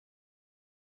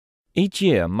Each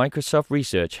year, Microsoft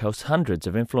Research hosts hundreds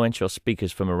of influential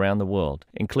speakers from around the world,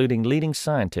 including leading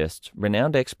scientists,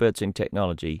 renowned experts in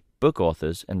technology, book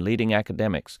authors, and leading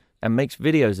academics, and makes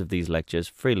videos of these lectures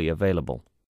freely available.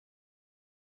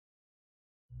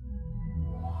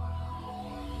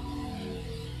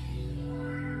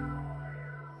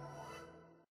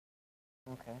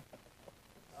 Okay.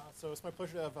 So it's my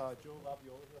pleasure to have Joe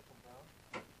Laviola here from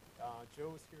Brown. Joe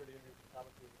was here at the interview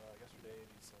topic yesterday, and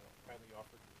he's kindly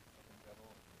offered to demo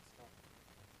and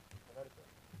stuff.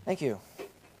 Thank you.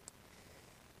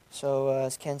 So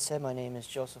as Ken said, my name is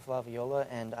Joseph Laviola,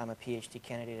 and I'm a PhD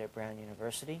candidate at Brown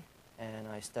University, and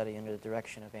I study under the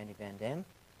direction of Andy Van Dam.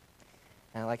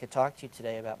 And I'd like to talk to you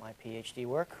today about my PhD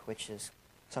work, which is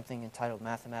something entitled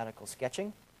Mathematical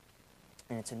Sketching,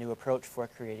 and it's a new approach for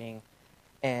creating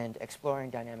and exploring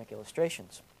dynamic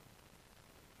illustrations.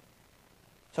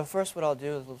 So first what I'll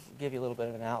do is give you a little bit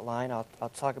of an outline. I'll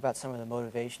talk about some of the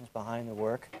motivations behind the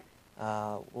work.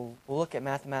 We'll look at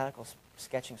mathematical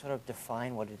sketching, sort of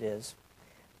define what it is.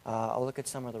 I'll look at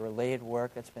some of the related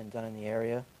work that's been done in the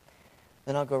area.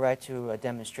 Then I'll go right to a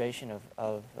demonstration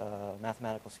of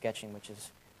mathematical sketching, which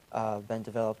has been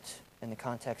developed in the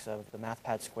context of the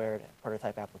MathPad squared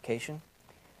prototype application.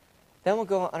 Then we'll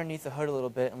go underneath the hood a little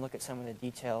bit and look at some of the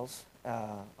details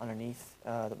underneath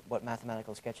what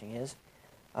mathematical sketching is.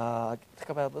 Talk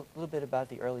about a little bit about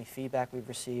the early feedback we've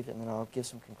received, and then I'll give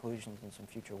some conclusions and some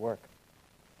future work.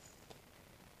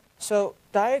 So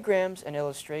diagrams and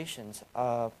illustrations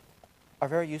are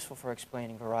very useful for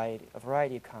explaining a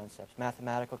variety of concepts,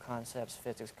 mathematical concepts,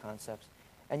 physics concepts,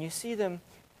 and you see them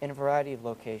in a variety of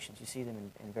locations. You see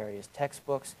them in various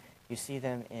textbooks. You see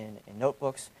them in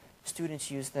notebooks.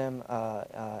 Students use them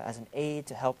as an aid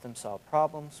to help them solve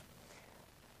problems.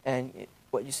 And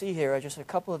what you see here are just a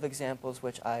couple of examples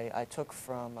which I took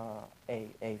from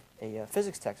a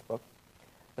physics textbook.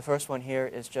 The first one here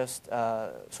is just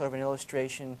sort of an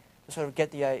illustration to sort of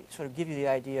give you the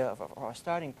idea of a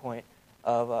starting point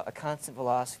of a constant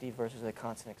velocity versus a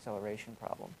constant acceleration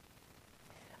problem.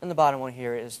 And the bottom one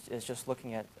here is just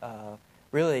looking at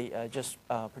just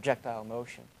projectile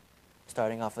motion,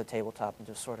 starting off the tabletop and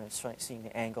just sort of seeing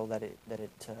the angle that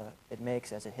it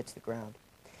makes as it hits the ground.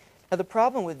 Now the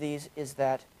problem with these is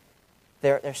that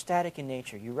they're static in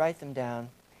nature. You write them down,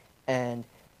 and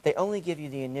they only give you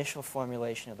the initial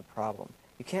formulation of the problem.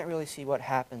 You can't really see what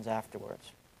happens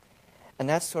afterwards. And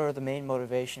that's sort of the main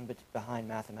motivation behind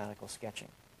mathematical sketching.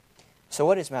 So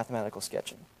what is mathematical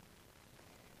sketching?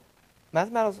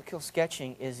 Mathematical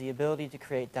sketching is the ability to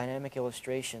create dynamic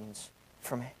illustrations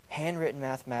from handwritten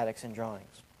mathematics and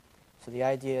drawings. So the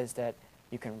idea is that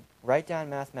you can write down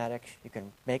mathematics, you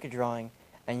can make a drawing,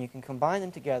 and you can combine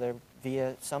them together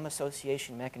via some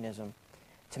association mechanism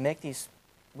to make these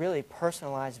really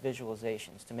personalized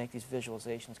visualizations, to make these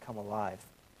visualizations come alive.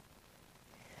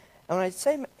 And when I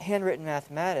say handwritten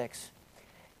mathematics,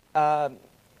 I'm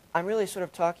really sort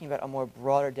of talking about a more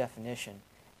broader definition.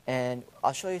 And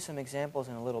I'll show you some examples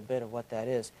in a little bit of what that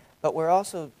is. But we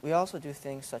also do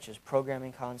things such as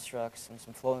programming constructs and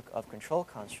some flow of control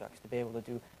constructs to be able to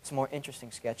do some more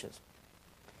interesting sketches.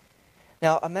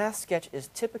 Now, a math sketch is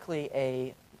typically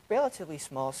a relatively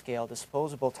small-scale,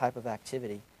 disposable type of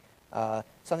activity,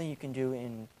 something you can do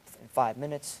in 5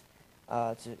 minutes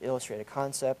to illustrate a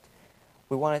concept.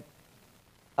 We want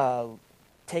to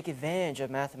take advantage of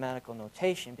mathematical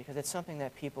notation because it's something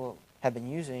that people have been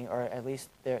using, or at least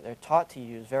they're taught to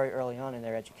use very early on in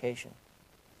their education.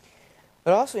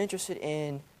 But also interested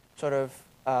in sort of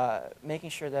making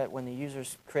sure that when the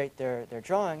users create their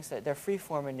drawings, that they're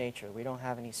free-form in nature. We don't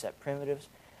have any set primitives.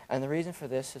 And the reason for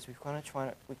this is we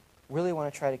really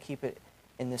want to try to keep it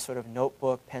in this sort of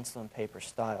notebook, pencil, and paper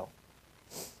style.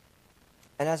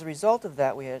 And as a result of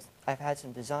that, I've had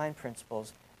some design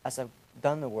principles as I've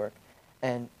done the work.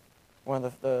 And one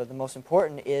of the most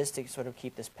important is to sort of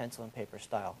keep this pencil and paper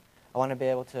style. I want to be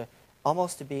able to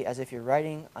almost to be as if you're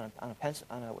writing on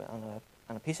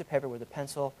a piece of paper with a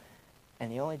pencil,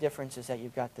 and the only difference is that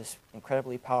you've got this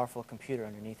incredibly powerful computer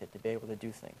underneath it to be able to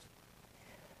do things.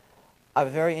 I'm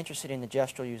very interested in the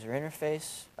gestural user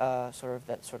interface, that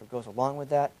sort of goes along with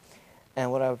that.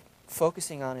 And what I'm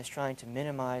focusing on is trying to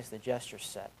minimize the gesture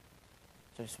set.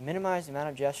 So just minimize the amount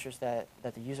of gestures that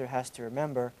the user has to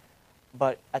remember,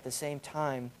 but at the same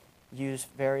time use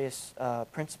various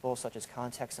principles such as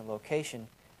context and location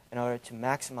in order to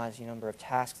maximize the number of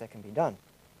tasks that can be done.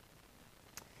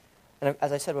 And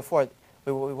as I said before,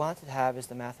 what we want to have is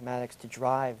the mathematics to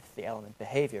drive the element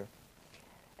behavior.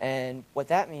 And what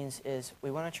that means is we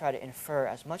want to try to infer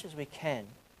as much as we can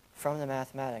from the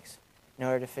mathematics in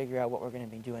order to figure out what we're going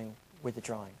to be doing with the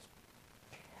drawings.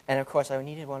 And of course, I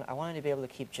wanted to be able to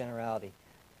keep generality.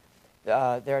 There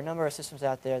are a number of systems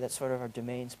out there that sort of are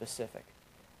domain specific.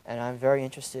 And I'm very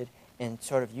interested in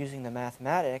sort of using the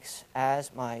mathematics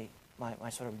as my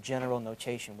sort of general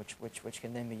notation, which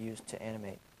can then be used to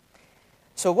animate.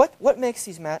 So what makes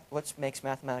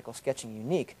mathematical sketching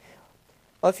unique?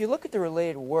 Well, if you look at the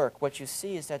related work, what you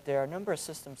see is that there are a number of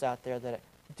systems out there that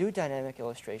do dynamic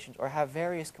illustrations or have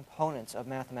various components of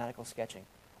mathematical sketching,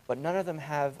 but none of them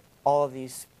have all of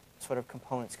these sort of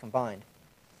components combined.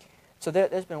 So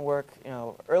there's been work,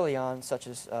 early on, such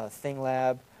as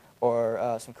ThingLab,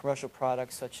 or some commercial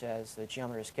products such as the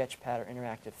Geometry Sketchpad or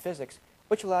Interactive Physics,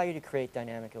 which allow you to create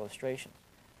dynamic illustrations.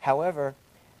 However,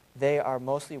 they are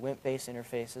mostly WIMP-based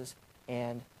interfaces,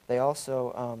 and they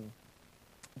also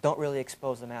don't really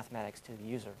expose the mathematics to the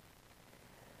user.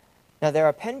 Now, there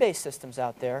are pen-based systems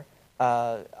out there.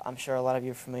 I'm sure a lot of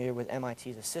you are familiar with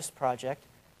MIT's Assist project,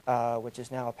 which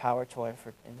is now a power toy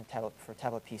for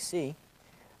tablet PC.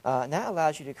 And that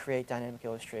allows you to create dynamic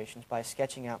illustrations by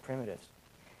sketching out primitives.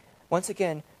 Once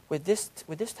again, with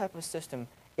this type of system,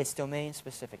 it's domain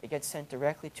specific. It gets sent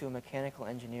directly to a mechanical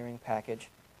engineering package.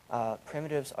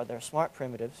 Primitives they're smart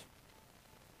primitives,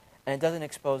 and it doesn't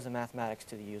expose the mathematics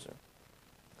to the user,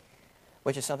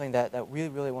 which is something that we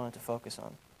really wanted to focus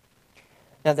on.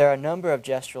 Now, there are a number of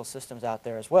gestural systems out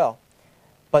there as well,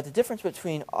 but the difference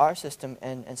between our system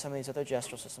and some of these other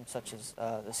gestural systems, such as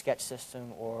the Sketch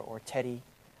system or Teddy,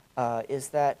 is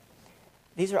that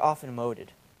these are often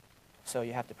moded. So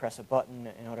you have to press a button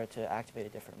in order to activate a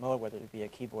different mode, whether it be a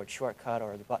keyboard shortcut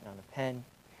or the button on a pen.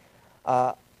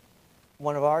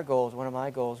 One of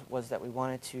my goals was that we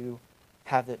wanted to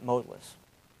have it modeless.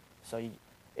 So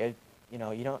there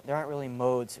aren't really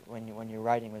modes when you're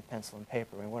writing with pencil and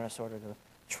paper. We want to sort of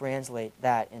translate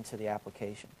that into the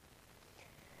application.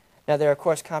 Now, there are, of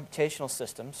course, computational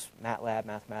systems, MATLAB,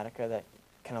 Mathematica, that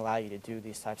can allow you to do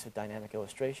these types of dynamic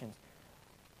illustrations.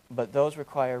 But those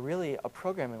require really a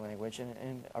programming language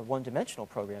and a one-dimensional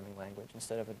programming language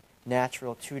instead of a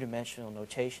natural two-dimensional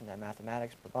notation that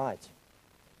mathematics provides.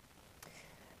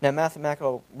 Now,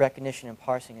 mathematical recognition and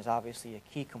parsing is obviously a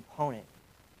key component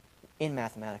in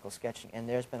mathematical sketching, and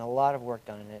there's been a lot of work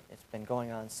done in it. It's been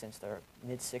going on since the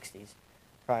mid-'60s,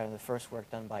 prior to the first work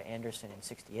done by Anderson in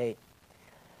 '68.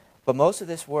 But most of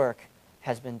this work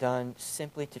has been done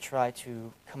simply to try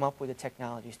to come up with the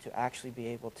technologies to actually be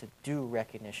able to do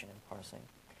recognition and parsing.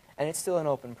 And it's still an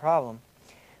open problem,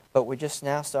 but we're just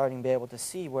now starting to be able to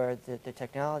see where the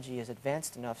technology is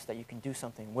advanced enough so that you can do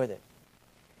something with it.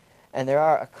 And there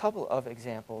are a couple of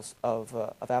examples of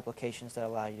applications that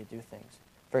allow you to do things.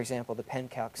 For example, the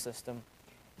PenCalc system,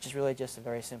 which is really just a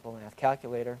very simple math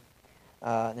calculator.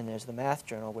 And then there's the Math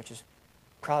Journal, which is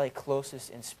probably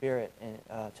closest in spirit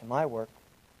to my work.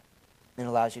 It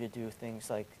allows you to do things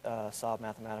like solve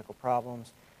mathematical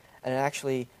problems. And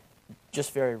actually,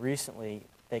 just very recently,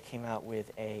 they came out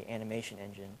with an animation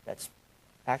engine that's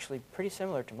actually pretty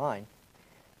similar to mine.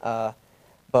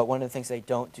 But one of the things they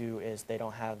don't do is they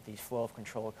don't have these flow of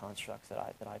control constructs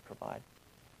that I provide.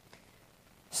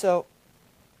 So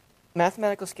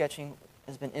mathematical sketching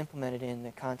has been implemented in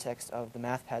the context of the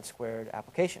MathPad squared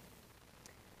application.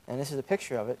 And this is a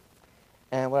picture of it.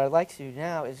 And what I'd like to do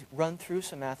now is run through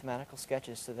some mathematical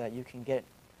sketches so that you can get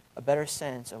a better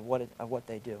sense of what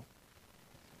they do.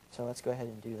 So let's go ahead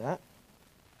and do that.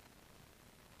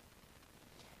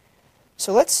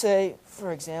 So let's say,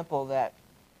 for example, that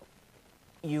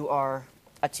you are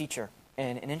a teacher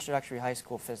in an introductory high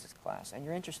school physics class, and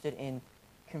you're interested in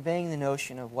conveying the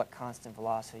notion of what constant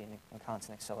velocity and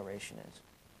constant acceleration is.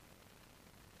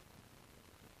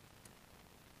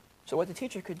 So what the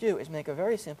teacher could do is make a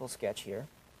very simple sketch here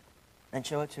and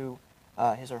show it to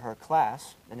his or her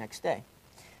class the next day.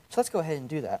 So let's go ahead and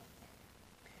do that.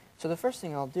 So the first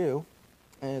thing I'll do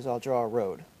is I'll draw a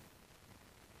road,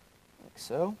 like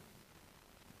so.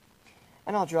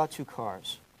 And I'll draw two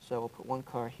cars. So we'll put one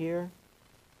car here.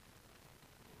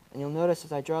 And you'll notice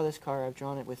as I draw this car, I've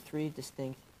drawn it with three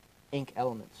distinct ink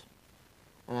elements.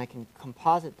 And I can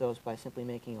composite those by simply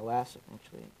making a lasso,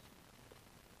 actually.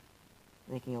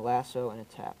 Making a lasso and a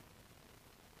tap.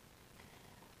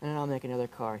 And then I'll make another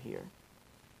car here.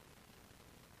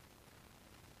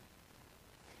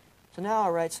 So now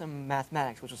I'll write some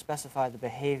mathematics which will specify the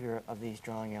behavior of these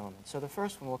drawing elements. So the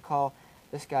first one, we'll call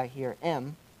this guy here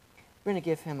M. We're going to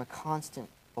give him a constant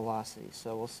velocity.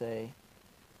 So we'll say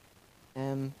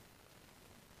M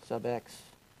sub x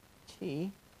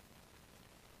t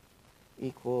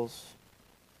equals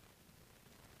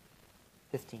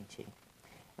 15t.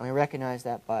 And we recognize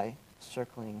that by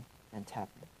circling and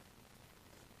tapping.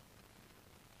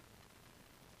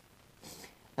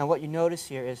 Now what you notice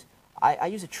here is I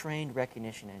use a trained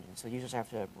recognition engine, so users have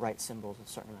to write symbols a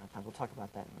certain amount of times. We'll talk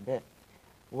about that in a bit.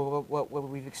 What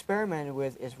we've experimented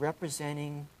with is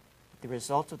representing the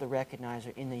results of the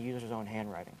recognizer in the user's own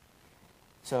handwriting.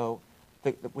 So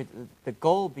the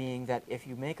goal being that if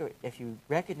you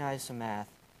recognize some math,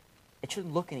 it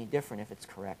shouldn't look any different if it's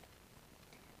correct.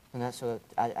 And that's so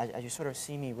that as you sort of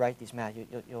see me write these math,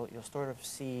 you'll sort of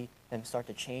see them start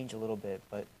to change a little bit,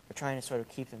 but we're trying to sort of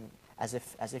keep them as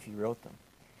if you wrote them.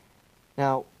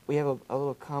 Now we have a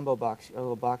little combo box, a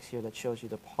little box here that shows you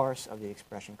the parse of the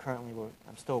expression. Currently,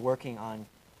 I'm still working on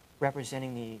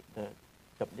representing the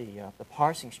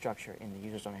parsing structure in the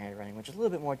user's own handwriting, which is a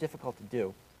little bit more difficult to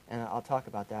do, and I'll talk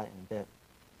about that in a bit.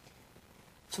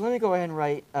 So let me go ahead and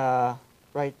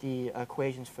write the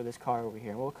equations for this car over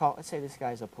here. And let's say this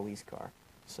guy's a police car.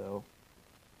 So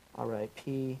I'll write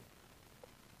P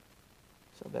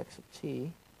sub x of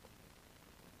t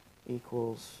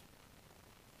equals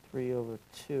 3 over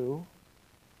 2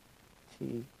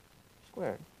 t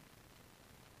squared.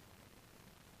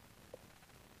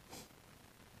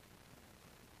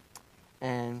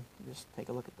 And just take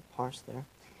a look at the parse there.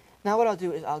 Now what I'll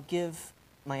do is I'll give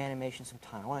my animation some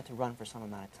time. I want it to run for some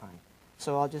amount of time.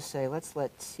 So I'll just say, let's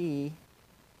let t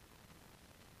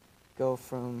go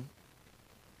from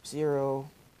 0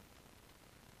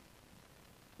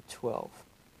 to 12.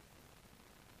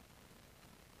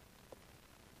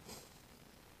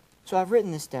 So I've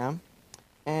written this down,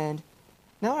 and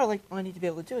now what I need to be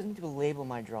able to do is I need to label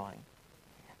my drawing.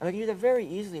 And I can do that very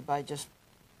easily by just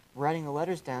writing the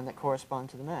letters down that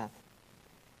correspond to the math.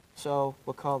 So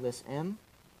we'll call this M.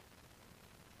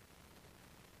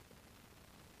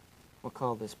 We'll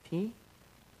call this P.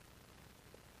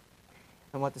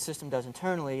 And what the system does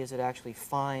internally is it actually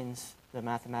finds the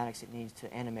mathematics it needs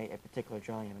to animate a particular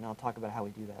drawing, and I'll talk about how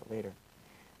we do that later.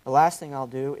 The last thing I'll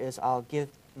do is I'll give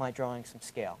my drawing some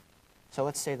scale. So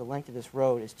let's say the length of this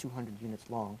road is 200 units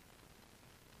long.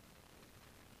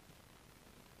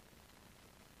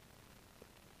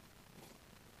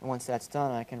 And once that's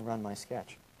done, I can run my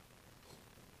sketch.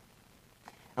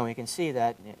 And we can see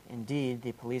that, indeed,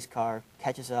 the police car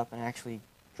catches up and actually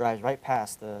drives right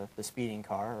past the speeding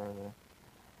car.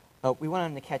 But we want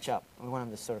him to catch up. We want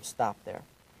him to sort of stop there.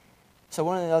 So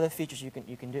one of the other features you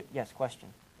can do... Yes, question?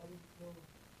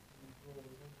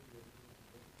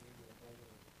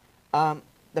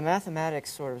 The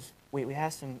mathematics sort of... We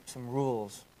have some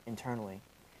rules internally.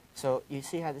 So you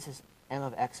see how this is m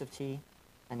of x of t,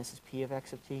 and this is p of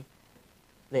x of t?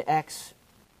 The x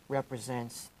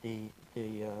represents the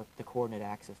coordinate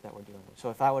axis that we're dealing with. So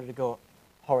if I were to go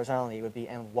horizontally, it would be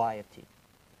my of t.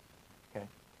 Okay,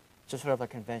 just sort of a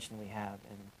convention we have,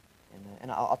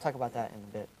 and I'll talk about that in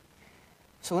a bit.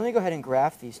 So let me go ahead and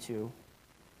graph these two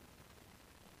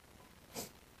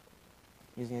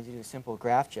using a simple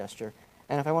graph gesture.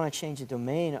 And if I want to change the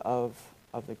domain of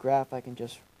the graph, I can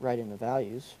just write in the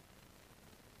values.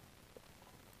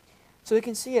 So we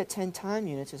can see at 10 time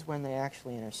units is when they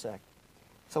actually intersect.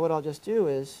 So what I'll just do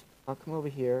is I'll come over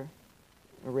here,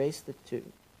 erase the 2,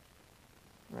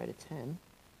 write a 10,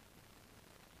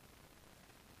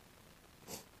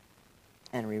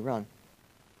 and rerun.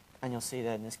 And you'll see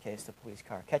that in this case the police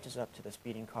car catches up to the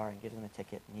speeding car and gives him a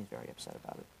ticket, and he's very upset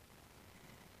about it.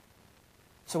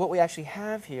 So what we actually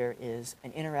have here is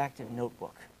an interactive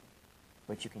notebook,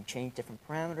 which you can change different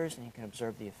parameters and you can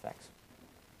observe the effects.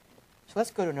 So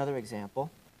let's go to another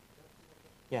example.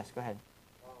 Yes, go ahead.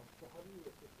 So how do you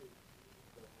associate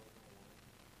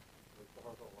the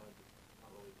horizontal line is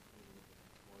not really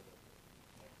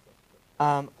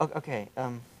Okay.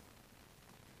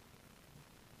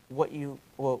 What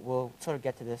we'll sort of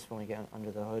get to this when we get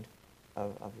under the hood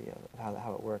of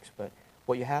how it works. But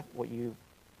you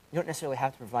don't necessarily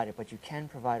have to provide it, but you can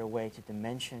provide a way to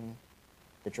dimension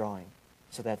the drawing,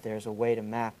 so that there's a way to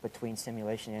map between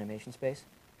simulation and animation space.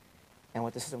 And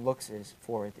what the system looks is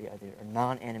for either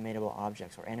non-animatable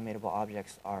objects, or animatable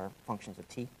objects are functions of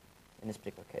t in this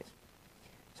particular case.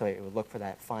 So it would look for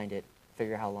that, find it,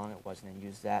 figure how long it was, and then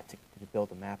use that to build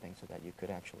the mapping so that you could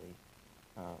actually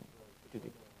do the...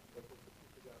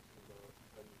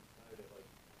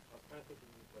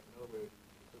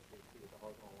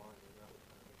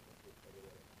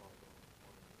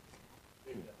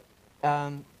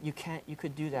 You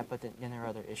could do that, but then there are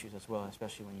other issues as well,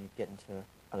 especially when you get into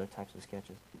other types of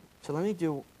sketches. So let me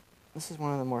do, this is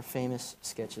one of the more famous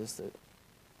sketches that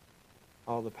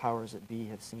all the powers that be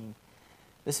have seen.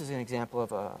 This is an example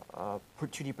of a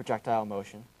 2D projectile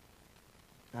motion.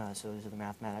 So these are the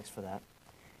mathematics for that.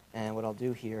 And what I'll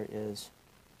do here is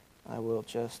I will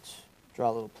just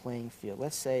draw a little playing field.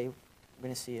 Let's say we're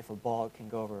going to see if a ball can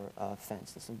go over a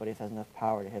fence. If somebody has enough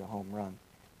power to hit a home run.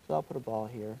 So I'll put a ball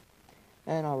here,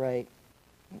 and I'll write,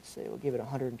 let's say we'll give it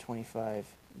 125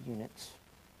 units.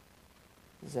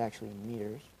 This is actually in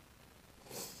meters.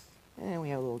 And we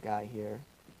have a little guy here,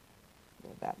 a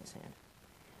little bat in his hand.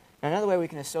 Now another way we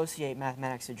can associate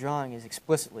mathematics to drawing is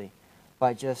explicitly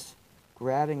by just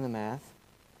grabbing the math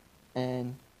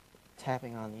and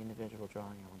tapping on the individual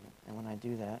drawing element. And when I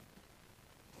do that,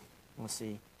 we'll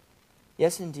see,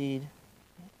 yes indeed,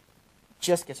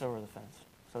 just gets over the fence.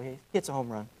 So he hits a home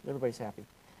run. Everybody's happy.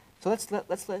 So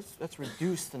let's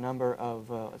reduce the number of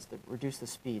reduce the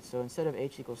speed. So instead of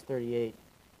h equals 38,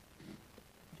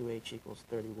 do h equals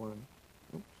 31.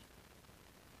 Oops.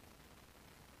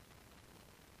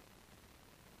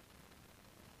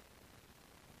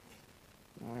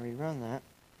 When I rerun that,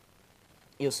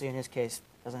 you'll see in his case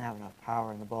doesn't have enough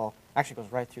power, and the ball actually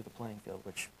goes right through the playing field,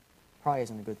 which probably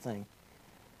isn't a good thing.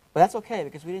 But that's okay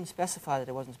because we didn't specify that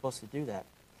it wasn't supposed to do that.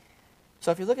 So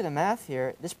if you look at the math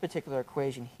here, this particular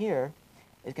equation here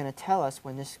is going to tell us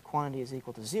when this quantity is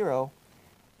equal to 0,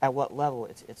 at what level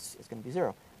it's going to be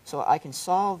 0. So I can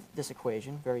solve this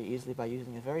equation very easily by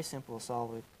using a very simple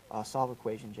solve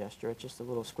equation gesture. It's just a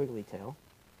little squiggly tail.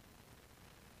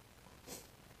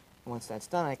 And once that's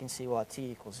done, I can see, well,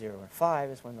 t equals 0 or 5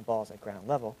 is when the ball is at ground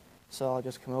level. So I'll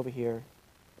just come over here,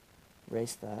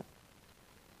 erase that,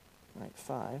 write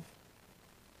 5.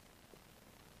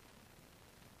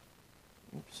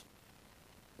 Oops.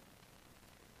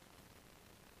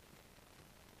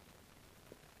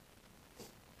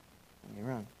 Let me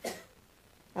run.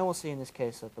 And we'll see in this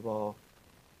case that the ball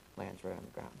lands right on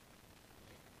the ground.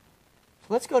 So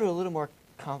let's go to a little more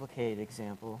complicated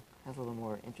example. Has a little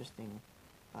more interesting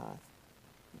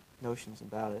notions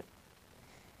about it.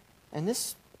 And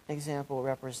this example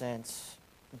represents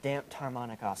damped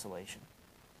harmonic oscillation.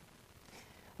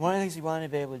 One of the things we wanted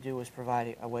to be able to do was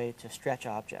provide a way to stretch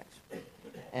objects.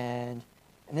 And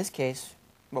in this case,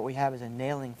 what we have is a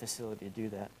nailing facility to do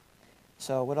that.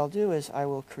 So what I'll do is I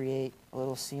will create a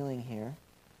little ceiling here.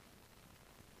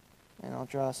 And I'll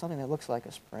draw something that looks like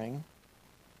a spring,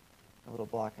 a little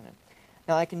block in it.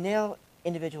 Now I can nail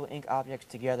individual ink objects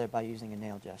together by using a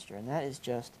nail gesture, and that is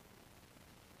just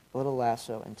a little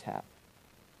lasso and tap.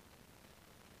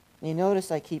 And you notice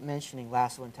I keep mentioning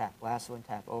lasso and tap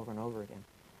over and over again.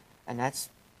 And that's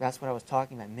what I was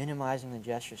talking about, minimizing the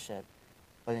gesture set,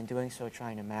 but in doing so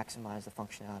trying to maximize the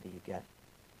functionality you get.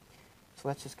 So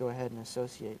let's just go ahead and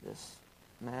associate this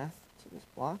math to this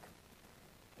block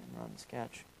and run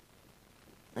sketch.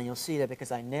 And you'll see that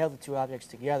because I nailed the two objects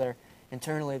together,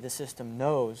 internally the system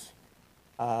knows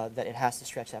that it has to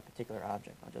stretch that particular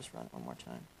object. I'll just run it one more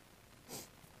time.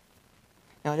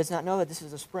 Now it does not know that this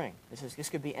is a spring. This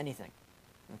could be anything,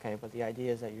 okay? But the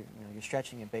idea is that you're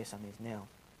stretching it based on these nails.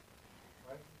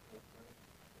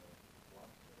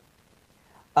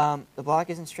 The block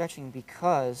isn't stretching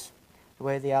because the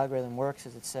way the algorithm works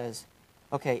is it says,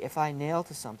 okay, if I nail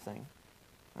to something,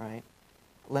 all right,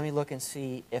 let me look and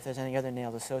see if there's any other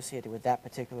nails associated with that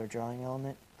particular drawing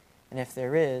element. And if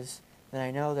there is, then I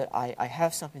know that I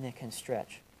have something that can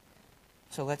stretch.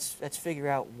 So let's figure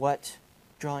out what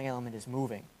drawing element is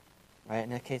moving, right? In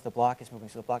that case, the block is moving,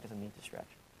 so the block doesn't need to stretch.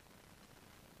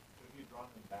 So if you draw them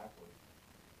backwards,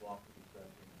 the block would be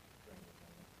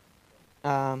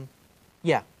stretching.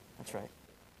 Yeah, that's right.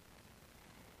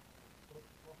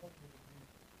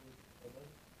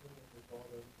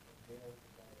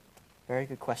 Very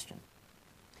good question.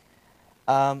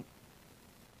 Let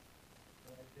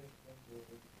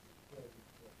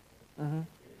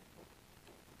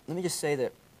me just say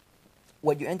that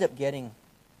what you end up getting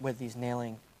with these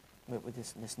nailing, with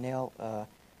this nail,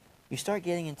 you start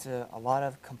getting into a lot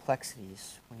of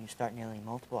complexities when you start nailing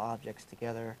multiple objects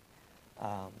together.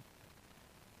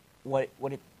 What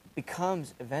it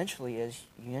becomes eventually is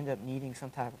you end up needing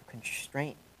some type of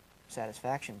constraint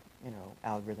satisfaction,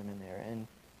 algorithm in there. And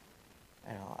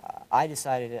I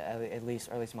decided, at least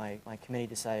my committee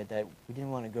decided that we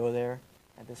didn't want to go there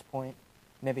at this point.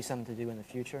 Maybe something to do in the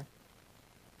future.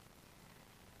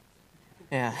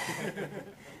 Yeah.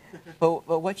 but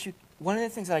one of the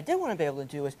things that I did want to be able to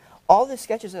do is all the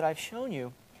sketches that I've shown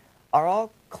you are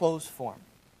all closed form.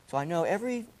 So I know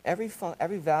every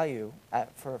value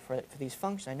for these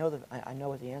functions. I know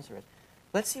what the answer is.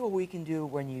 Let's see what we can do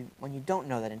when you don't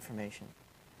know that information.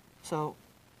 So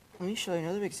let me show you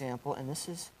another example, and this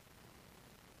is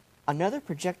another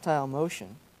projectile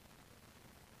motion.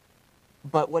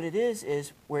 But what it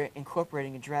is we're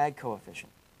incorporating a drag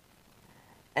coefficient.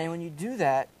 And when you do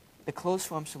that, the closed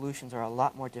form solutions are a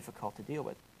lot more difficult to deal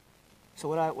with. So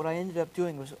what I ended up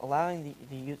doing was allowing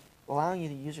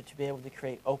the user to be able to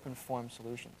create open form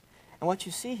solutions. And what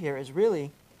you see here is really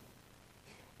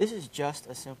This is just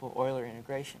a simple Euler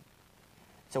integration.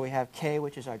 So we have k,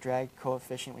 which is our drag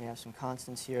coefficient. We have some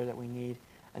constants here that we need,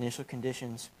 initial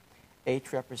conditions.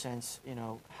 H represents,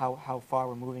 how far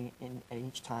we're moving in at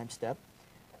each time step.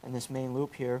 And this main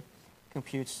loop here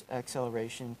computes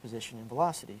acceleration, position, and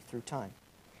velocity through time.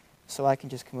 So I can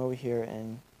just come over here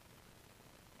and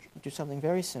do something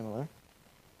very similar.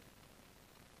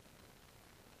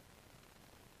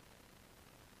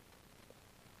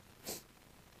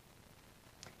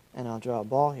 And I'll draw a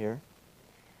ball here,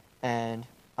 and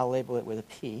I'll label it with a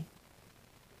P.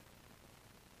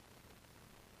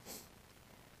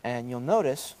 And you'll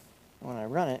notice when I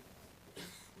run it,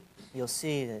 you'll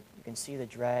see that you can see the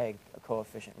drag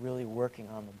coefficient really working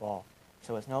on the ball.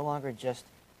 So it's no longer just,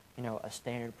 a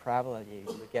standard parabola that you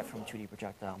would get from 2D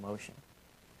projectile motion.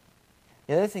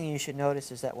 The other thing you should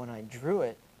notice is that when I drew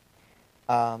it,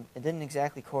 it didn't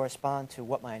exactly correspond to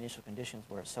what my initial conditions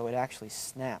were. So it actually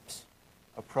snaps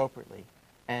appropriately.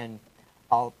 And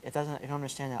if you don't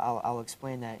understand that, I'll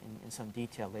explain that in some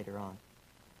detail later on.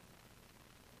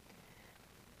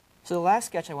 So the last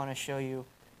sketch I want to show you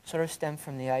sort of stemmed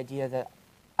from the idea that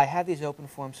I have these open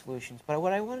form solutions, but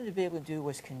what I wanted to be able to do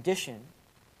was condition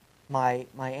my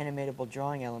animatable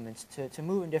drawing elements to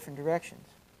move in different directions.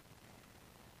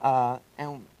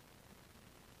 And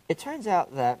it turns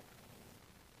out that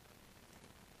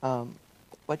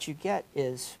what you get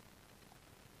is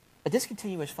a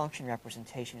discontinuous function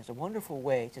representation is a wonderful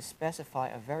way to specify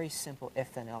a very simple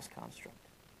if-then-else construct.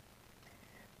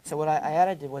 So what I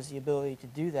added was the ability to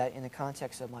do that in the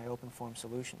context of my open form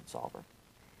solution solver.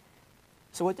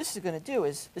 So what this is going to do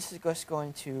is, this is just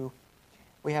going to,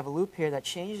 we have a loop here that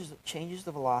changes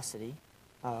the velocity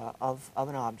of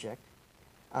an object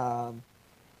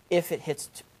if it hits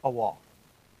a wall.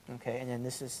 Okay, and then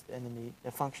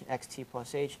the function xt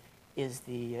plus h is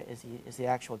the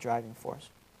actual driving force.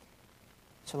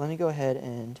 So let me go ahead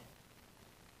and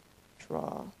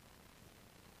draw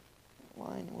a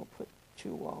line, and we'll put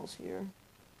 2 walls here. And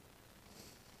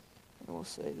we'll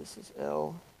say this is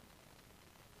L.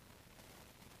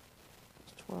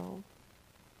 It's 12.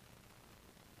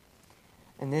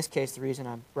 In this case, the reason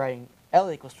I'm writing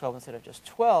L equals 12 instead of just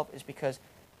 12 is because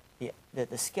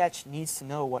the sketch needs to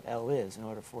know what L is in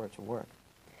order for it to work.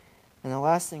 And the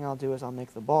last thing I'll do is I'll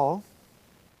make the ball.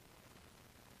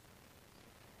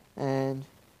 And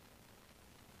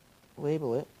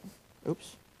label it.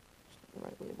 Oops, that's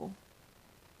not the right label.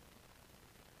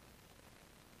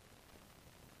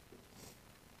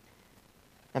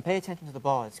 And pay attention to the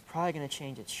ball. It's probably going to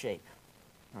change its shape.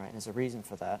 All right, and there's a reason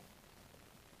for that.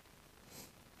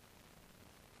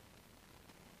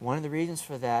 One of the reasons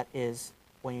for that is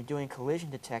when you're doing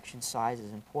collision detection, size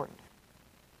is important.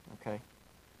 Okay?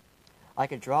 I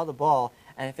could draw the ball,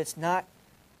 and if it's not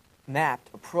mapped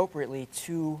appropriately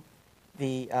to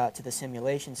the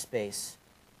simulation space,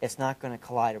 it's not going to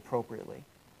collide appropriately.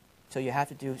 So you have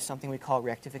to do something we call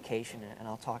rectification, and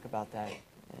I'll talk about that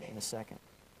in a second.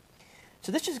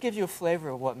 So this just gives you a flavor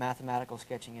of what mathematical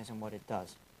sketching is and what it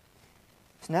does.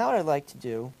 So now what I'd like to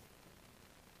do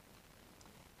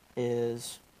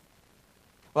is,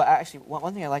 well, actually,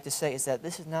 one thing I'd like to say is that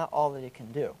this is not all that it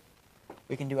can do.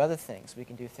 We can do other things. We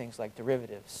can do things like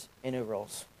derivatives,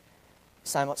 integrals,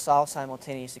 solve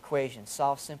simultaneous equations,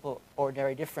 solve simple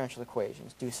ordinary differential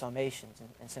equations, do summations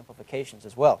and simplifications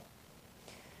as well.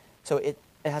 So it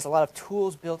has a lot of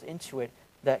tools built into it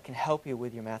that can help you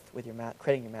with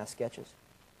creating your math sketches.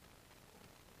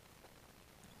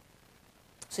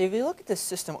 So if you look at this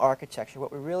system architecture,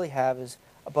 what we really have is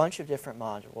a bunch of different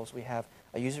modules. We have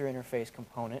a user interface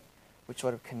component, which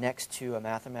sort of connects to a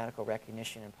mathematical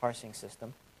recognition and parsing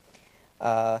system.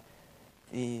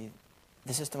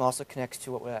 The system also connects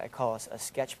to what I call a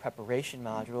sketch preparation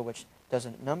module, which does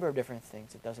a number of different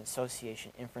things. It does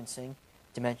association inferencing,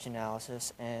 dimension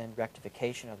analysis, and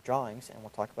rectification of drawings, and we'll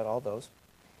talk about all those.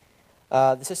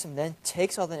 The system then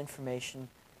takes all that information,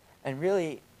 and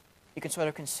really you can sort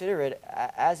of consider it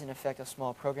as, in effect, a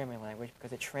small programming language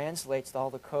because it translates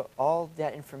all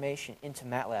that information into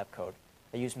MATLAB code.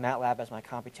 I use MATLAB as my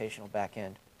computational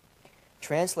backend.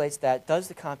 Translates that, does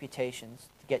the computations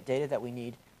to get data that we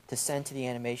need to send to the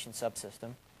animation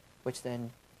subsystem, which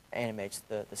then animates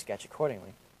the sketch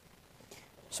accordingly.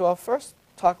 So I'll first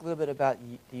talk a little bit about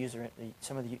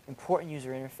some of the important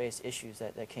user interface issues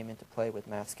that came into play with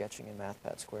math sketching and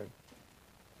MathPad squared.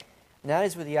 And that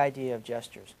is with the idea of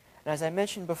gestures. And as I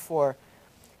mentioned before,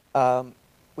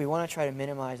 we want to try to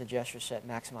minimize the gesture set,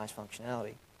 maximize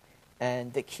functionality.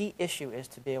 And the key issue is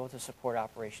to be able to support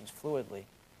operations fluidly.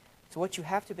 So what you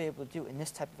have to be able to do in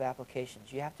this type of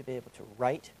applications, you have to be able to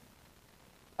write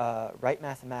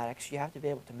mathematics, you have to be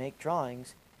able to make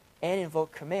drawings, and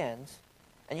invoke commands,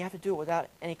 and you have to do it without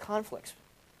any conflicts.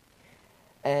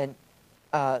 And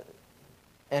of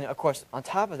course, on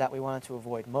top of that, we wanted to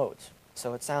avoid modes.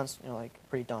 So it sounds like a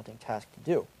pretty daunting task to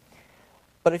do.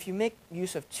 But if you make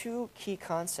use of two key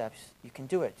concepts, you can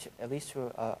do it, at least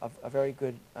to a very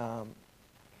good,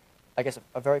 I guess,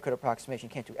 a very good approximation.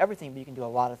 You can't do everything, but you can do a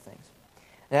lot of things.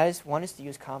 And that is, one is to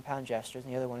use compound gestures,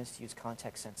 and the other one is to use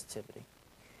context sensitivity.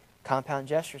 Compound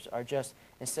gestures are just,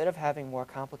 instead of having more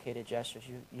complicated gestures,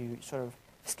 you sort of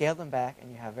scale them back,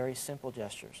 and you have very simple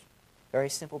gestures, very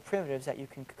simple primitives that you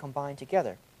can combine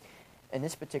together. In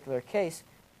this particular case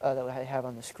that I have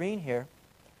on the screen here,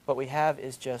 what we have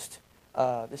is just,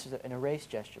 this is an erase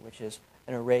gesture, which is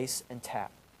an erase and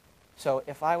tap. So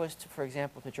if I was, to, for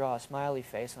example, to draw a smiley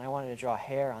face, and I wanted to draw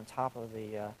hair on top of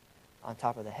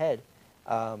the head,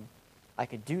 I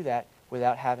could do that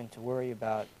without having to worry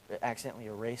about accidentally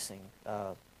erasing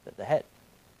the head.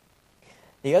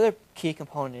 The other key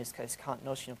component is this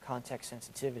notion of context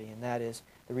sensitivity, and that is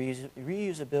the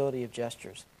reusability of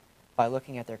gestures by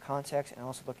looking at their context and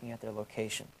also looking at their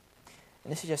location.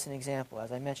 And this is just an example.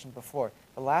 As I mentioned before,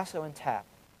 the lasso and tap.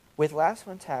 With lasso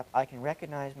and tap, I can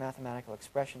recognize mathematical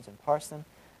expressions and parse them.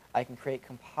 I can create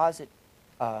composite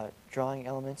drawing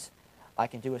elements. I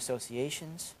can do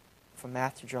associations from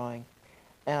math to drawing.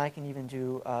 And I can even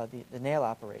do the nail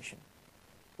operation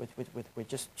with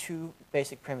just two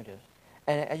basic primitives.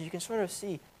 And as you can sort of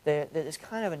see, there's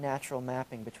kind of a natural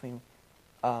mapping between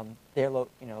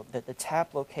the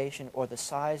tap location or the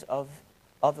size of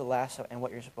the lasso and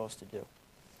what you're supposed to do.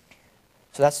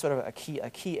 So that's sort of a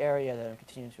key area that I'm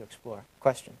continuing to explore.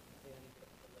 Question?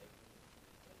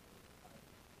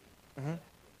 Mm-hmm.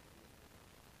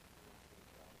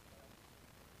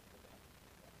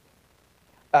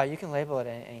 You can label it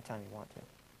any time you want to.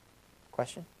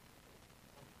 Question?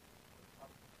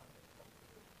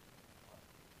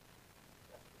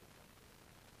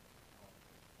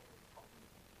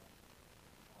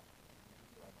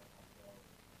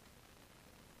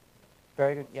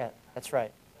 Very good. Yeah, that's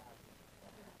right.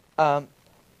 I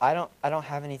don't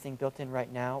have anything built in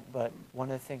right now, but one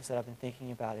of the things that I've been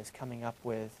thinking about is coming up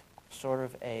with sort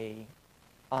of a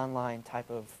online type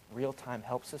of real-time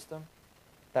help system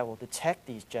that will detect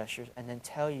these gestures and then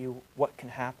tell you what can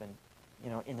happen,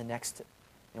 in the next,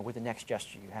 with the next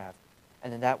gesture you have,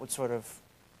 and then that would sort of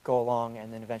go along,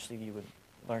 and then eventually you would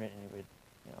learn it and it would,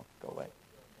 go away.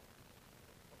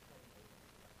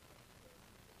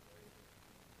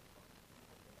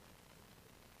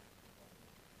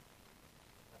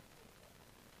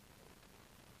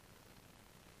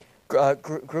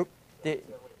 Group.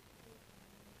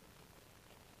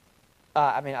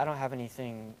 I mean, I don't have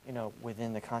anything,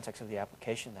 within the context of the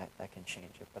application that can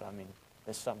change it. But I mean,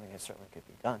 there's something that certainly could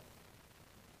be done.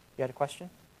 You had a question?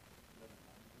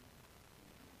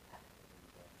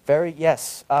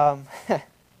 Yes.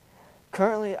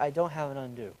 Currently, I don't have an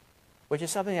undo, which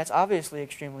is something that's obviously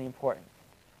extremely important.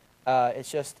 It's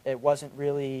just it wasn't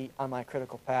really on my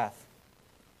critical path.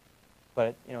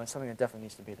 But it's something that definitely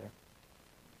needs to be there.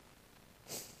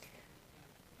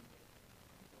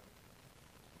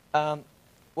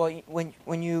 Well,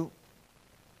 when you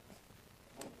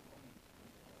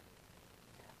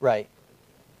right.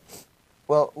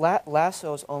 Well,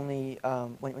 lasso's only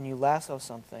when you lasso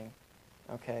something,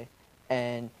 okay,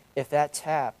 and if that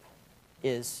tap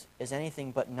is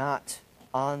anything but not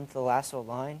on the lasso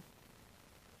line,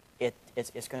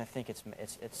 it's going to think it's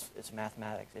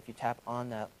mathematics. If you tap on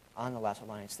the lasso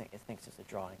line, it thinks it's a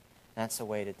drawing. That's the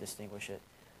way to distinguish it.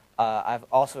 I've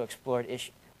also explored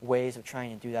ways of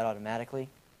trying to do that automatically.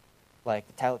 Like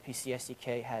the Tablet PC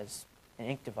SDK has an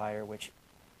ink divider, which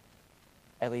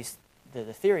at least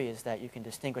the theory is that you can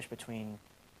distinguish between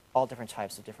all different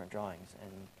types of different drawings.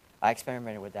 And I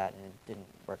experimented with that, and it didn't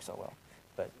work so well.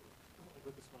 But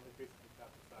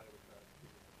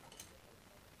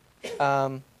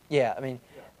yeah, I mean,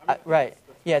 right.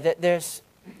 Yeah, there's.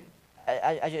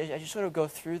 I just sort of go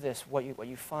through this. What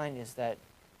you find is that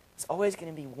it's always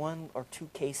going to be one or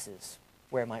two cases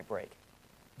where it might break.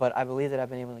 But I believe that I've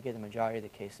been able to get the majority of the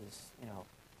cases,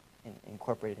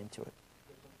 incorporated into it.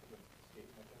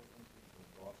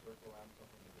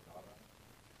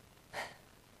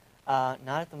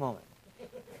 Not at the moment.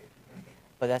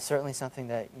 But that's certainly something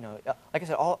that, like I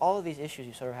said, all of these issues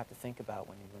you sort of have to think about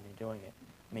when you're doing it.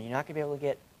 I mean, you're not going to be able to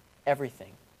get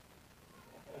everything.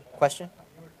 Question?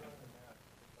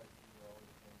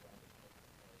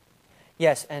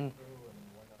 Yes, and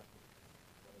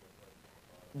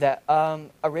that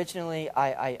originally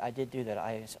I did do that.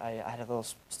 I had a little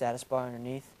status bar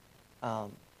underneath,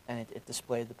 and it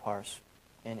displayed the parse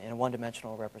in a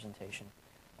one-dimensional representation.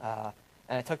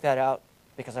 And I took that out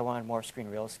because I wanted more screen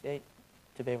real estate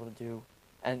to be able to do.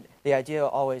 And the idea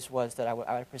always was that I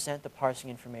would present the parsing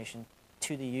information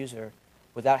to the user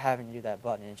without having to do that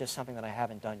button. It's just something that I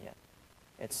haven't done yet.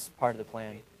 It's part of the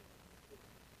plan.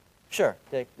 Sure,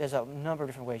 there's a number of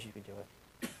different ways you could do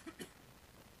it.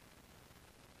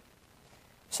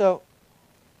 So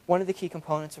one of the key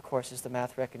components, of course, is the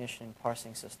math recognition and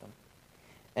parsing system.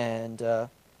 And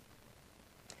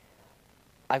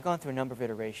I've gone through a number of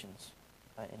iterations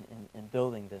in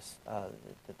building this,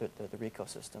 the RICO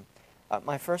system.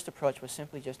 My first approach was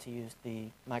simply just to use the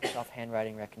Microsoft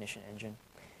handwriting recognition engine,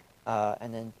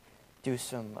 and then do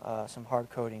some hard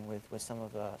coding with some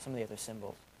of the other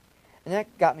symbols, and that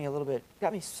got me a little bit,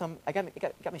 got me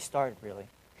started really.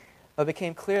 But it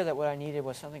became clear that what I needed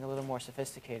was something a little more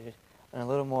sophisticated and a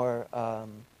little more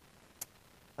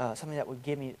something that would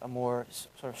give me a more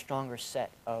sort of stronger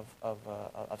set of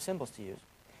symbols to use.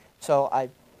 So I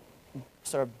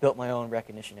sort of built my own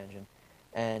recognition engine,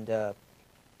 and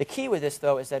the key with this,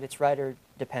 though, is that it's writer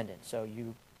dependent. So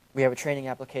we have a training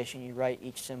application. You write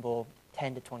each symbol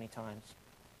 10 to 20 times,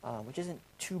 which isn't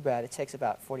too bad. It takes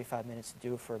about 45 minutes to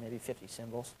do for maybe 50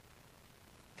 symbols.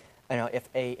 I know if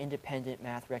a independent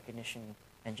math recognition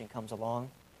engine comes along,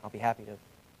 I'll be happy to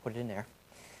put it in there.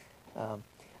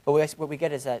 But what we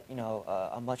get is that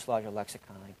a much larger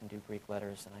lexicon. I can do Greek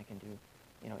letters, and I can do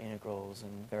integrals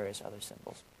and various other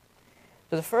symbols.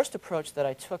 So the first approach that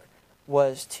I took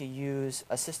was to use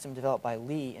a system developed by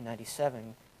Lee in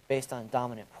 '97 based on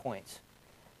dominant points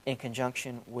in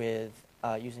conjunction with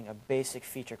using a basic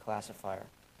feature classifier.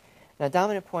 Now,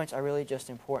 dominant points are really just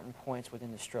important points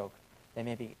within the stroke. They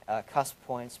may be cusp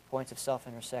points, points of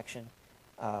self-intersection,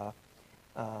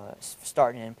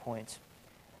 start and end points,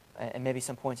 and maybe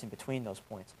some points in between those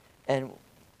points. And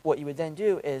what you would then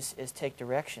do is take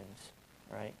directions,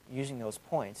 right, using those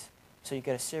points, so you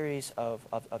get a series of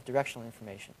directional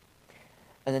information.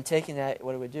 And then taking that,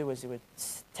 what it would do is it would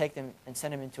take them and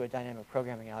send them into a dynamic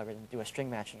programming algorithm, do a string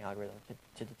matching algorithm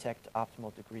to detect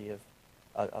optimal degree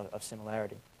of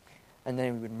similarity. And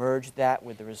then we would merge that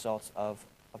with the results of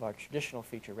our traditional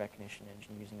feature recognition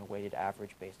engine using a weighted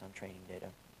average based on training data.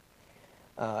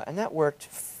 And that worked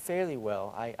fairly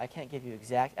well. I can't give you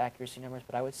exact accuracy numbers,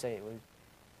 but I would say it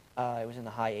was in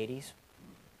the high 80s.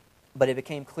 But it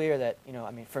became clear that,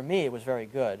 I mean, for me it was very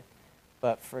good,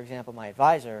 but for example, my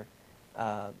advisor,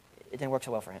 it didn't work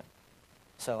so well for him.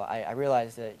 So I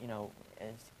realized that,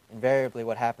 invariably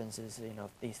what happens is,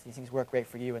 these things work great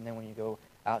for you, and then when you go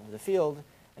out into the field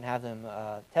and have them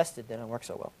tested, they don't work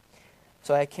so well.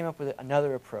 So I came up with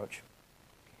another approach.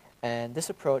 And this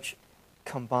approach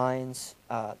combines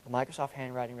the Microsoft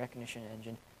handwriting recognition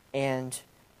engine and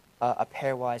a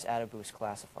pairwise AdaBoost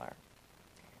classifier.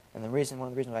 And one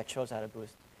of the reasons I chose AdaBoost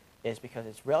is because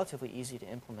it's relatively easy to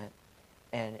implement,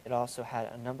 and it also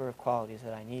had a number of qualities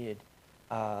that I needed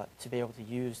to be able to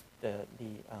use the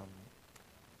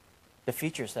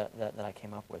features that I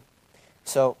came up with.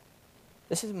 So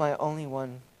this is my only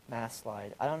one math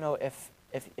slide. I don't know if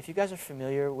you guys are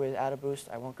familiar with AdaBoost.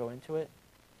 I won't go into it.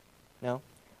 No?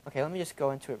 Okay, let me just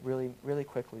go into it really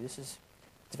quickly. This is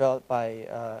developed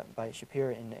by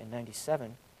Shapiro in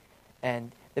 '97.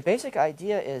 And the basic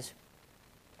idea is,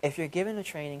 if you're given a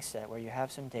training set where you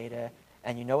have some data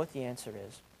and you know what the answer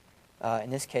is, in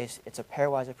this case, it's a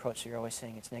pairwise approach, so you're always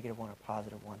saying it's -1 or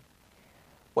 +1.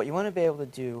 What you want to be able to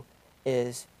do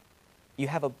is you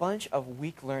have a bunch of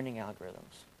weak learning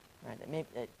algorithms. Right?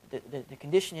 The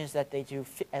condition is that they do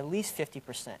at least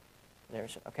 50%.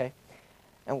 Okay?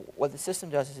 And what the system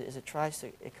does is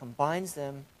it combines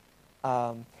them,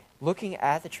 looking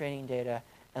at the training data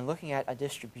and looking at a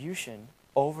distribution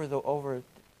over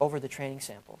the training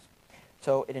samples.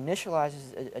 So it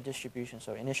initializes a distribution.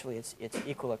 So initially it's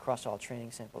equal across all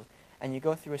training samples, and you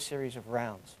go through a series of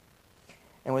rounds.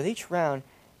 And with each round,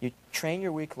 you train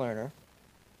your weak learner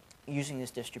using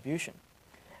this distribution,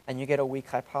 and you get a weak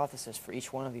hypothesis for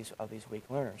each one of these weak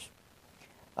learners.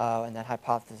 And that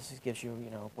hypothesis gives you,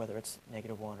 whether it's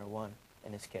 -1 or 1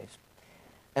 in this case.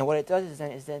 And what it does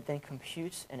is then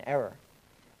computes an error,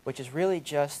 which is really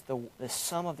just the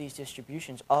sum of these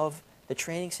distributions of the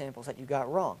training samples that you got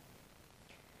wrong.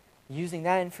 Using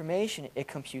that information, it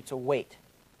computes a weight,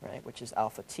 right, which is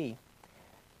alpha t.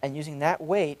 And using that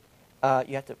weight,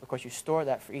 you have to, of course, you store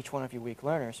that for each one of your weak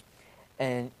learners,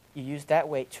 and you use that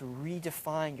weight to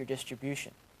redefine your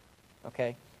distribution.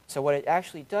 Okay? So what it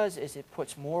actually does is it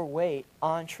puts more weight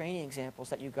on training examples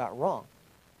that you got wrong,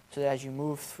 so that as you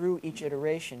move through each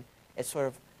iteration, it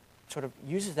sort of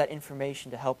uses that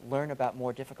information to help learn about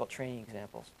more difficult training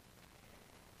examples.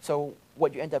 So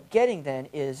what you end up getting then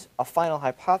is a final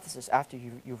hypothesis after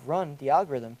you've run the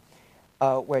algorithm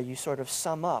where you sort of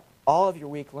sum up all of your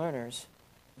weak learners,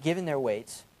 given their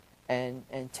weights, and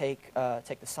take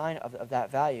the sign of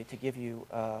that value to give you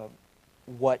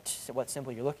what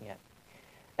symbol you're looking at.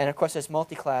 And of course, there's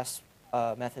multi-class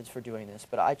methods for doing this,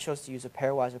 but I chose to use a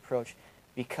pairwise approach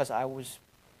because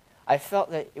I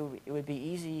felt that it would be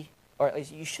easy, or at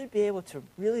least you should be able to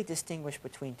really distinguish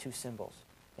between two symbols.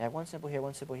 You have one symbol here,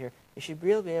 one symbol here. You should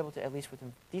really be able to, at least with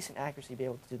decent accuracy, be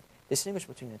able to distinguish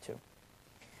between the two.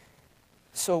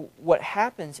 So what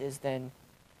happens is then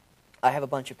I have a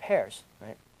bunch of pairs,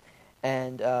 right?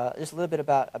 And just a little bit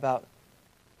about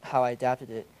how I adapted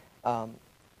it.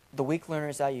 The weak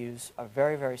learners I use are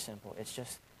very, very simple. It's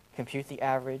just compute the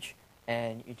average,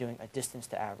 and you're doing a distance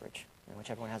to average,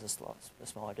 whichever one has a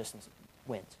smaller distance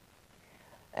wins.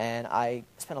 And I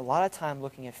spent a lot of time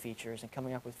looking at features and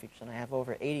coming up with features, and I have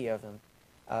over 80 of them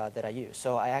that I use.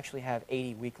 So I actually have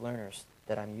 80 weak learners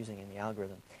that I'm using in the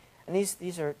algorithm. And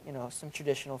these are some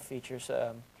traditional features: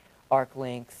 arc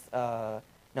length,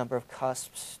 number of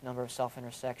cusps, number of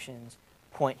self-intersections,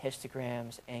 point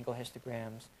histograms, angle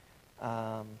histograms,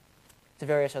 to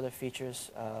various other features,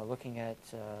 looking at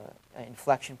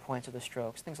inflection points of the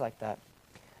strokes, things like that.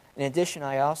 In addition,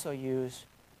 I also use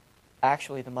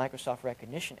actually the Microsoft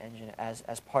recognition engine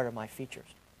as part of my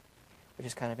features, which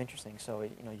is kind of interesting. So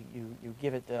you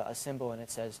give it a symbol and it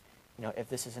says, if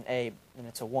this is an A, then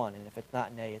it's a 1, and if it's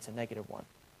not an A, it's a -1,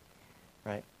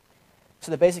 right? So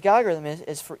the basic algorithm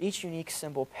is for each unique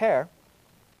symbol pair,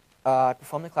 I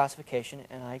perform the classification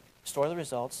and I store the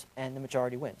results, and the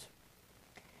majority wins.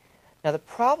 Now the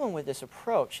problem with this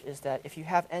approach is that if you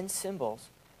have n symbols,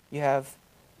 you have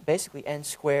basically n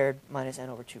squared minus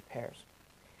n over 2 pairs.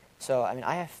 So I mean,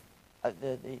 I have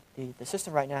the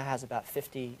system right now has about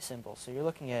 50 symbols, so you're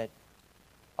looking at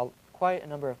quite a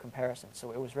number of comparisons.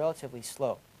 So it was relatively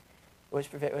slow.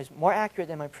 It was more accurate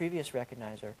than my previous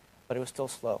recognizer, but it was still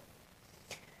slow.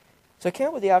 So I came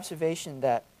up with the observation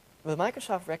that the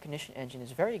Microsoft recognition engine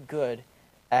is very good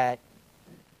at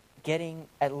getting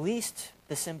at least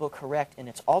the symbol correct in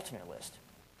its alternate list.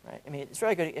 Right? I mean, it's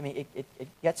very good. I mean, it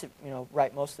gets it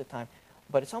right most of the time,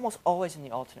 but it's almost always in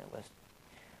the alternate list.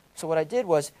 So what I did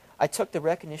was I took the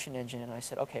recognition engine and I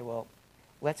said, okay, well,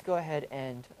 let's go ahead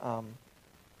and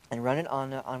run it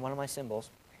on one of my symbols,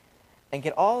 and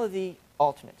get all of the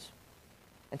alternates,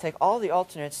 and take all the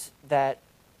alternates that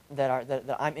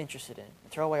I'm interested in,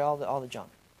 and throw away all the junk.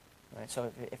 Right?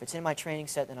 So if it's in my training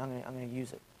set, then I'm going to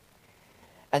use it.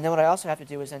 And then what I also have to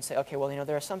do is then say, okay, well,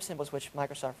 there are some symbols which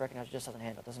Microsoft Recognizer just doesn't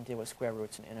handle. It doesn't deal with square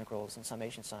roots and integrals and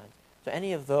summation signs. So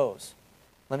any of those,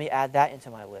 let me add that into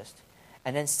my list,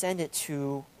 and then send it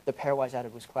to the pairwise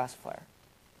added list classifier.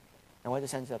 And what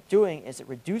this ends up doing is it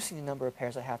reducing the number of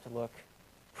pairs I have to look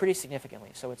pretty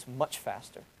significantly, so it's much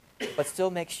faster, but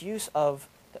still makes use of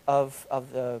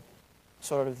the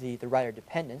sort of the writer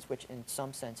dependence, which in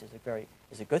some sense is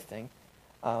a good thing.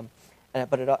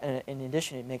 But in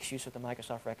addition, it makes use of the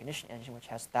Microsoft recognition engine, which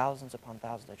has thousands upon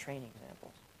thousands of training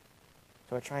examples.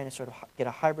 So we're trying to sort of get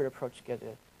a hybrid approach to get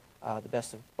the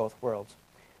best of both worlds.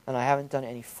 And I haven't done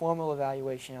any formal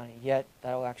evaluation on it yet.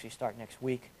 That will actually start next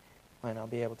week, when I'll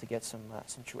be able to get some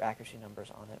true accuracy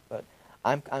numbers on it. But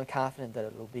I'm confident that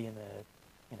it will be in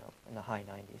the high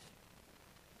 90s.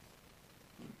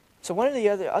 So one of the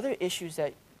other issues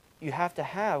that you have to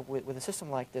have with a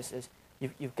system like this is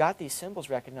you've got these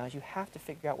symbols recognized. You have to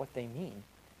figure out what they mean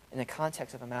in the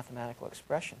context of a mathematical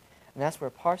expression, and that's where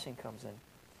parsing comes in.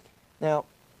 Now,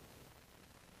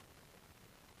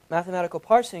 mathematical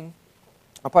parsing,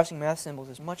 or parsing math symbols,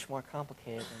 is much more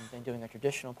complicated than doing a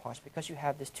traditional parse, because you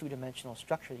have this two-dimensional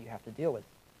structure that you have to deal with.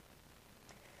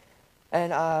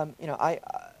 And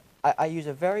I use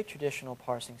a very traditional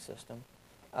parsing system.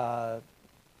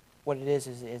 What it is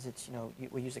it's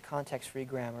we use a context-free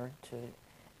grammar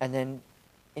and then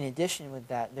in addition with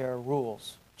that there are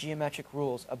rules, geometric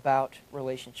rules about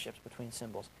relationships between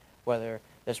symbols. Whether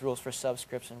there's rules for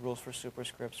subscripts and rules for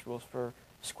superscripts, rules for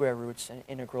square roots and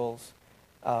integrals,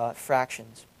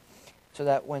 fractions, so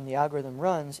that when the algorithm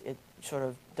runs, it sort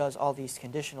of does all these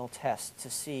conditional tests to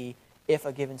see if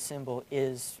a given symbol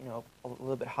is a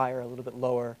little bit higher, a little bit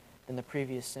lower than the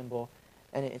previous symbol,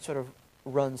 and it sort of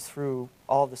runs through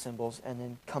all the symbols and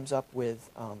then comes up with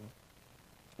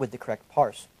the correct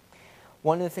parse.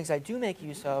 One of the things I do make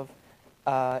use of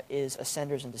is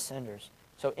ascenders and descenders.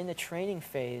 So in the training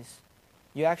phase,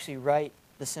 you actually write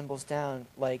the symbols down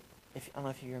like, I don't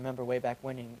know if you remember way back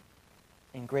when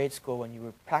in grade school when you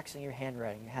were practicing your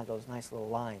handwriting, you had those nice little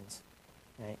lines,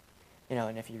 right?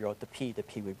 And if you wrote the P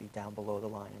would be down below the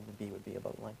line and the B would be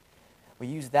above the line. We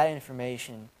use that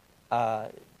information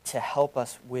to help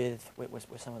us with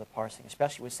some of the parsing,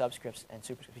 especially with subscripts and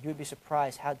superscripts. You would be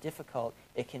surprised how difficult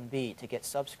it can be to get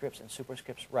subscripts and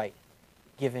superscripts right,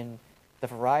 given the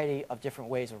variety of different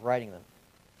ways of writing them.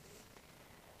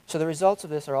 So the results of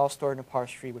this are all stored in a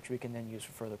parse tree, which we can then use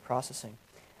for further processing.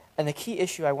 And the key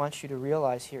issue I want you to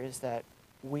realize here is that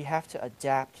we have to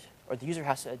adapt, or the user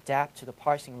has to adapt to the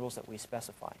parsing rules that we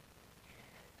specify.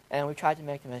 And we tried to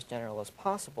make them as general as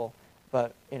possible,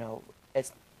 but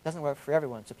it doesn't work for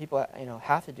everyone. So people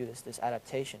have to do this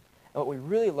adaptation. And what we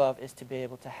really love is to be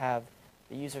able to have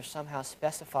the user somehow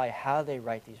specify how they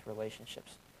write these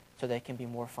relationships, so they can be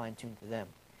more fine-tuned to them.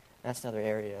 And that's another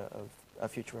area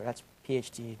of future work. That's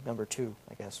PhD number 2,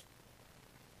 I guess.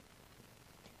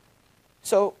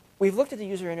 So we've looked at the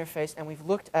user interface, and we've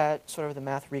looked at sort of the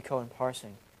math recode and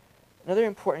parsing. Another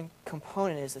important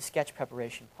component is the sketch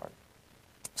preparation part.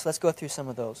 So let's go through some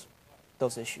of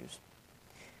those issues.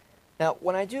 Now,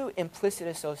 when I do implicit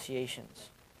associations,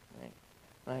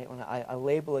 right, when I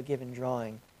label a given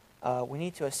drawing, we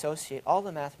need to associate all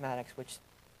the mathematics which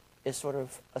is sort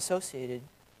of associated,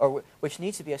 or which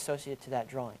needs to be associated to that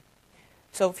drawing.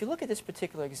 So if you look at this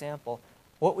particular example,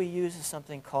 what we use is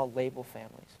something called label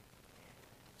families.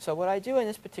 So what I do in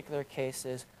this particular case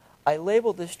is I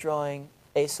label this drawing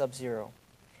A sub 0.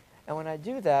 And when I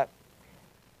do that,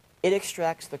 it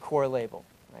extracts the core label.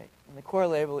 Right? And the core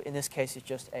label in this case is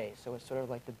just A. So it's sort of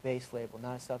like the base label,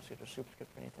 not a subscript or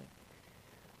superscript or anything.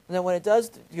 And then what it does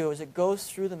do is it goes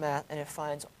through the math and it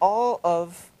finds all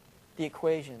of the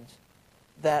equations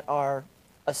that are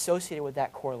associated with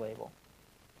that core label.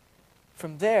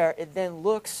 From there, it then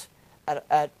looks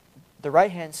at the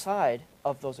right-hand side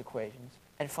of those equations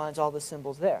and finds all the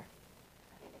symbols there.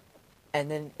 And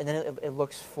then it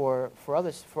looks for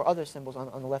other symbols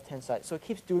on the left-hand side. So it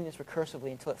keeps doing this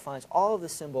recursively until it finds all of the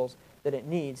symbols that it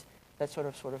needs that sort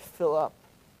of fill up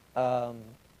the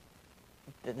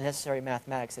necessary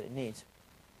mathematics that it needs.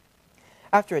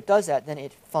 After it does that, then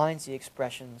it finds the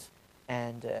expressions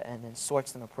and then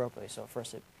sorts them appropriately. So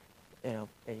first you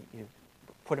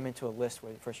put them into a list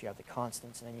where first you have the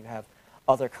constants, and then you have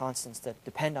other constants that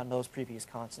depend on those previous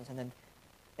constants, and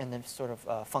then sort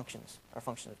of functions or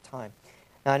functions of time.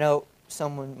 Now I know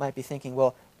someone might be thinking,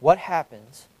 well, what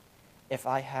happens if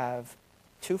I have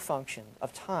two functions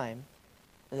of time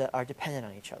that are dependent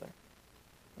on each other?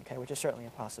 Okay, which is certainly a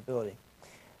possibility.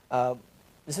 The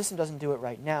system doesn't do it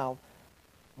right now,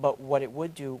 but what it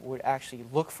would do would actually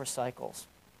look for cycles.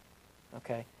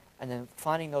 Okay, and then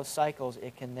finding those cycles,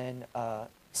 it can then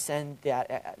send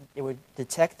that. It would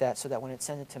detect that so that when it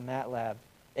sends it to MATLAB,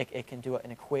 it can do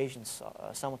an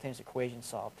simultaneous equation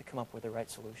solve to come up with the right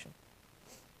solution.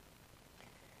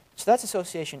 So that's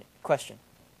association question.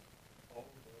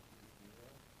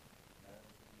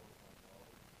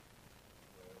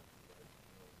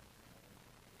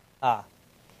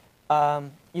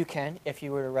 You can, if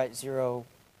you were to write 0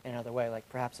 in another way, like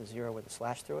perhaps a 0 with a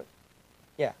slash through it.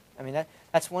 Yeah, I mean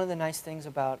that's one of the nice things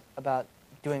about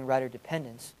doing writer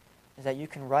dependence, is that you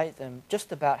can write them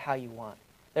just about how you want.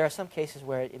 There are some cases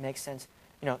where it makes sense.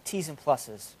 T's and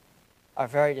pluses are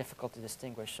very difficult to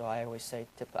distinguish, so I always say,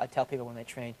 I tell people when they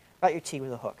train, write your T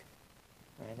with a hook.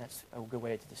 Right, and that's a good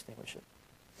way to distinguish it.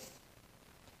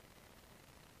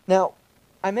 Now,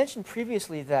 I mentioned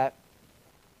previously that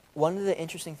one of the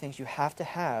interesting things you have to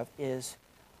have is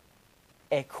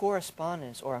a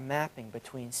correspondence or a mapping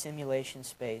between simulation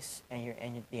space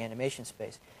and the animation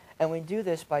space. And we do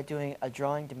this by doing a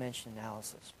drawing dimension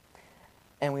analysis.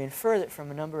 And we infer that from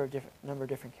a number of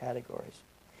different categories.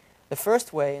 The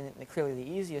first way, and clearly the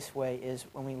easiest way, is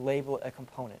when we label a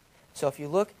component. So if you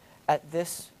look at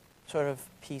this sort of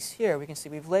piece here, we can see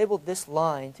we've labeled this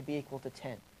line to be equal to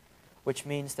 10, which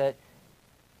means that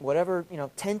whatever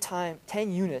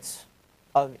 10 units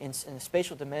in the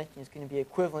spatial dimension is going to be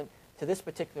equivalent to this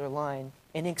particular line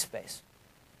in ink space.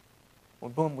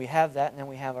 Well, boom, we have that, and then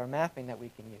we have our mapping that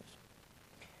we can use.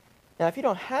 Now, if you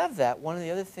don't have that, one of the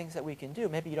other things that we can do,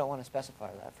 maybe you don't want to specify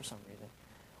that for some reason,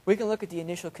 we can look at the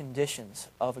initial conditions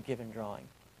of a given drawing.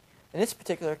 In this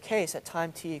particular case, at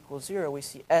time t equals 0, we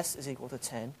see s is equal to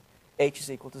 10, h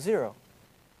is equal to 0.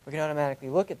 We can automatically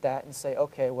look at that and say,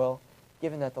 okay, well,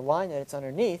 given that the line that it's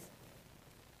underneath,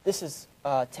 this is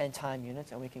 10 time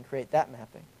units, and we can create that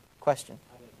mapping. Question?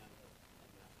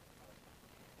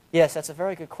 Yes, that's a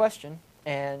very good question.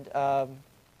 And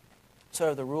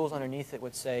sort of the rules underneath it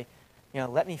would say,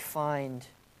 let me find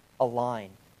a line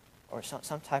or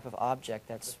some type of object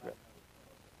that's...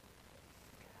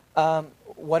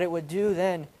 what it would do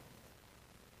then,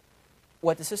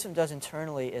 what the system does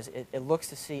internally is it looks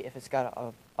to see if it's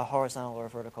got a horizontal or a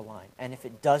vertical line. And if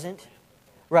it doesn't...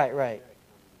 Right.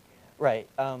 Right.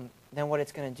 Then what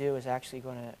it's going to do is actually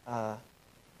going to, how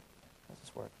does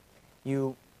this work?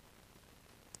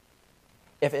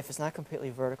 If it's not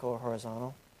completely vertical or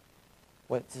horizontal,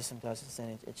 what the system does is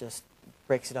then it just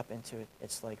breaks it up into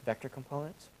its like vector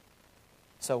components.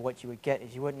 So what you would get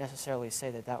is you wouldn't necessarily say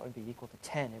that that would be equal to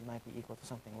 10. It might be equal to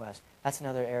something less. That's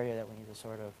another area that we need to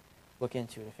sort of look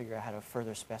into to figure out how to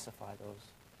further specify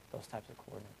those types of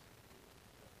coordinates.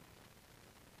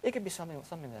 It could be something to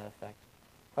that effect.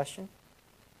 Question?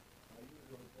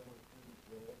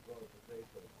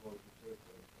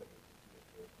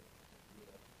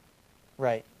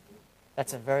 Right.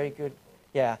 That's a very good.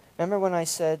 Yeah. Remember when I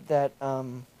said that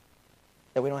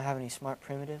that we don't have any smart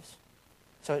primitives?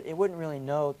 So it wouldn't really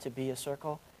know to be a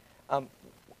circle.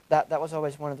 That was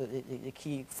always one of the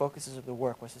key focuses of the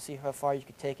work, was to see how far you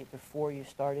could take it before you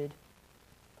started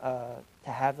to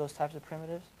have those types of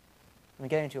primitives. I'm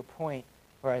getting to a point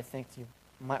where I think you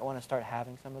might want to start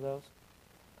having some of those.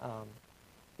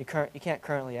 You can't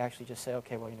currently actually just say,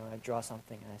 okay, well, I draw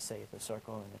something and I say it's a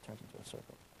circle and it turns into a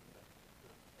circle.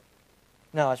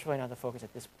 No, it's really not the focus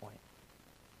at this point.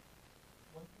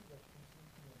 One thing that keeps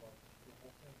thinking about the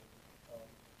whole thing is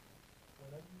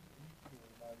when I use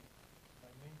retool, my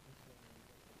main concern is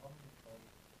that how many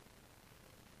times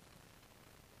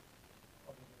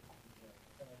other than the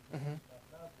and I'm using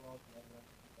MathPad browser and I'm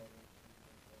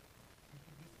if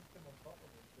you do system on top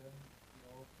of it, then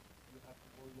you have to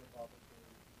worry about it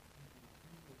and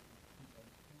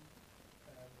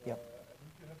and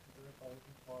if you have to verify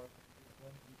every part, it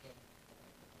then becomes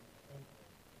painful.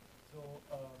 So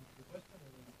the question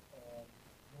is, the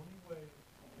only way this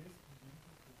can be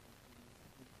interesting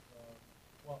is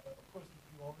well, of course, if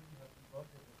you already have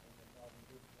debugged everything and now you're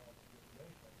building out the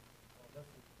formulation, that's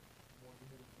a more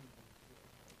limited tool than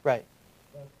this. Right.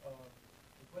 But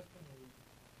the question is,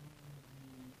 do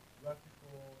the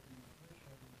graphical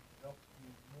illustration help you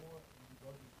more in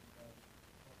debugging than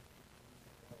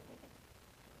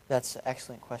That's an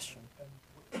excellent question. And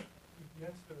if the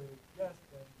answer is yes,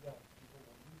 then yeah, people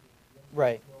will use it.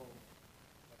 Right.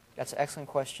 That's an excellent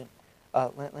question.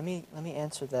 Let me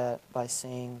answer that by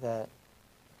saying that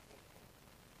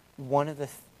one of the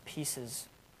pieces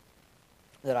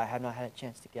that I have not had a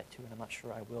chance to get to, and I'm not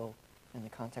sure I will in the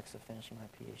context of finishing my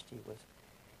PhD,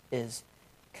 is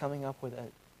coming up with a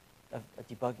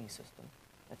debugging system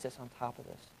that sits on top of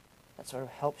this, that sort of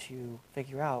helps you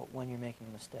figure out when you're making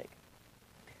a mistake.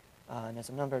 And there's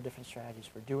a number of different strategies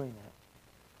for doing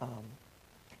that.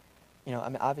 I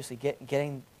mean, obviously,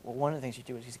 one of the things you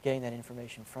do is just getting that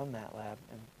information from MATLAB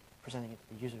and presenting it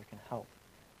to the user can help.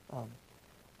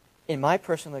 In my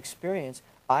personal experience,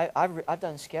 I've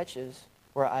done sketches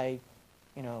where I'll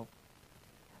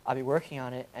be working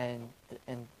on it and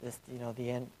this,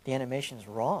 the animation is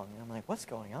wrong, and I'm like, what's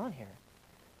going on here?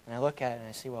 And I look at it and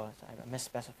I see, well, I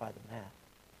misspecified the math.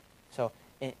 So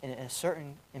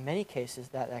in many cases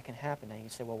that can happen. And you can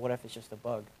say, well, what if it's just a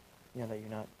bug, that you're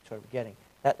not sort of getting?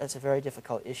 That's a very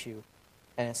difficult issue,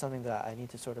 and it's something that I need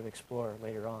to sort of explore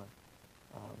later on.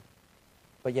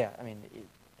 But yeah, I mean,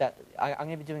 I'm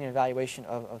going to be doing an evaluation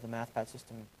of the MathPad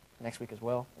system next week as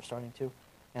well. We're starting to. And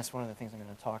that's one of the things I'm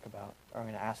going to talk about, or I'm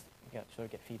going to ask, sort of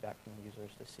get feedback from the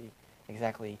users to see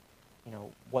exactly,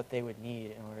 what they would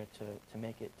need in order to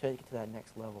make it to that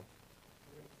next level.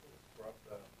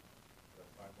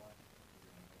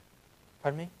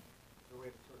 Pardon me? Is there a way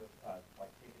to sort of take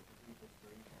it to people's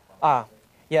street?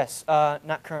 Yes,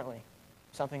 not currently.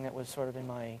 Something that was sort of in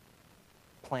my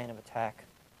plan of attack.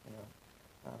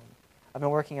 I've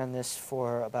been working on this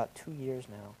for about 2 years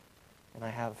now, and I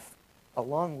have a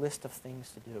long list of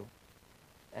things to do.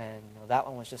 And that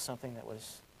one was just something that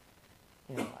was,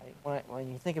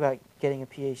 when you think about getting a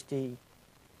PhD,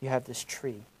 you have this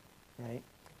tree, right?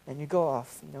 And you go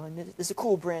off, and there's a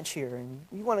cool branch here, and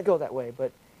you want to go that way,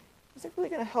 but is it really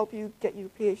going to help you get you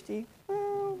a PhD?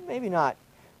 Well, maybe not.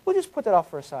 We'll just put that off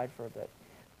for a side for a bit.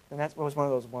 And that was one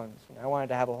of those ones. I wanted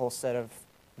to have a whole set of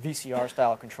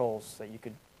VCR-style controls that you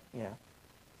could,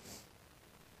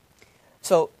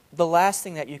 So the last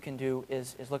thing that you can do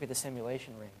is look at the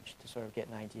simulation range to sort of get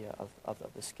an idea of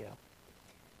the scale.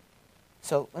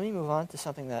 So let me move on to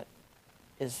something that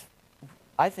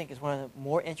I think is one of the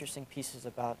more interesting pieces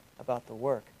about the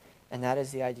work, and that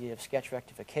is the idea of sketch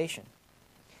rectification.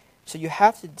 So you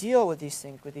have to deal with these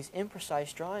things, with these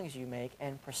imprecise drawings you make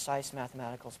and precise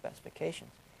mathematical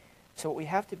specifications. So what we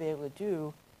have to be able to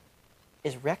do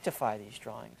is rectify these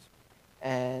drawings.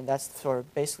 And that's sort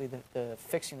of basically the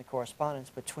fixing the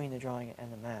correspondence between the drawing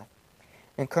and the math.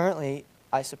 And currently,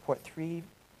 I support 3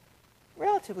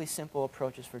 relatively simple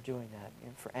approaches for doing that,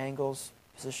 for angles,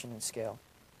 position, and scale.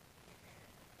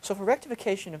 So for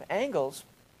rectification of angles,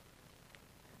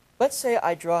 let's say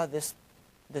I draw this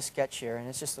sketch here, and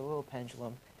it's just a little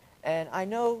pendulum, and I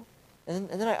know, and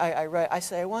then I write. I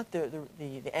say I want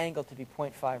the angle to be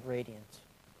 0.5 radians.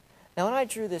 Now, when I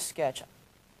drew this sketch,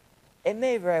 it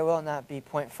may very well not be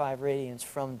 0.5 radians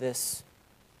from this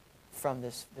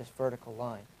vertical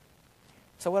line.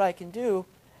 So what I can do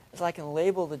is I can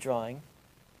label the drawing,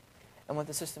 and what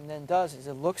the system then does is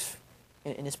it looks,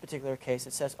 in this particular case,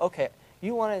 it says, okay,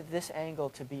 you wanted this angle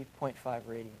to be 0.5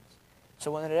 radians. So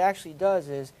what it actually does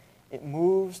is it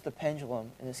moves the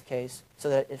pendulum, in this case, so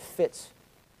that it fits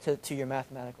to your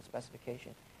mathematical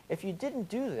specification. If you didn't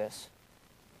do this,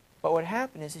 what would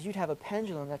happen is you'd have a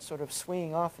pendulum that's sort of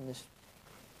swinging off in this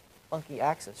funky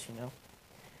axis, you know.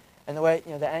 And the way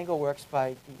the angle works by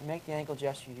you make the angle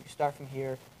gesture, you start from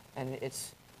here, and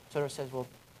it's sort of says, well,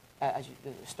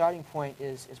 the starting point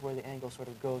is where the angle sort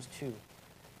of goes to.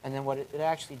 And then what it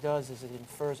actually does is it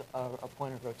infers a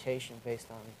point of rotation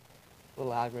based on a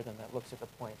little algorithm that looks at the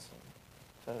points and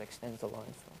sort of extends the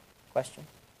line. So, question?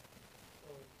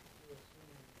 So you assume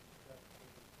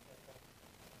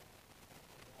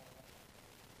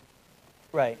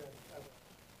that Right.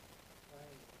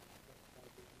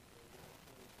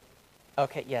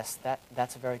 Okay, yes,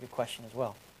 that's a very good question as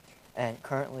well. And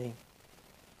currently,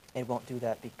 it won't do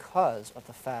that because of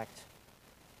the fact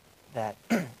that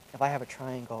if I have a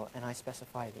triangle and I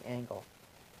specify the angle,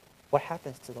 what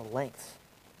happens to the length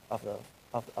of the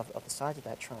sides of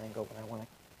that triangle when I want to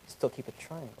still keep it a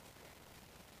triangle?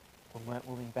 We're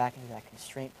moving back into that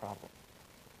constraint problem.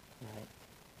 Right?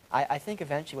 I think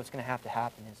eventually what's going to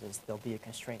happen is there'll be a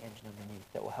constraint engine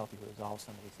underneath that will help you resolve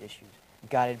some of these issues,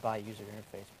 guided by user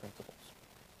interface principles.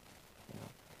 You know,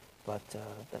 but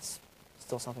that's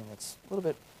still something that's a little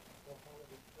bit.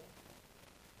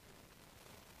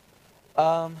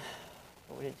 What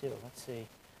would it do? Let's see.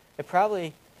 It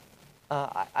probably.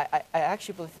 I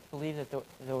actually believe that the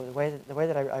way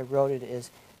that I wrote it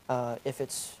is, if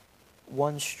it's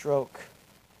one stroke,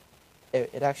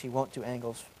 it actually won't do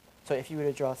angles. So if you were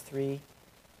to draw three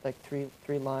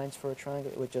lines for a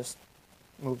triangle, it would just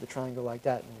move the triangle like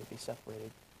that, and it would be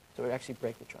separated. So it would actually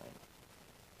break the triangle.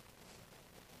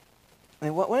 I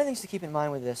mean, one of the things to keep in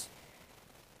mind with this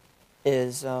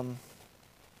is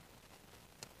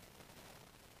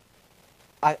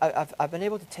I've been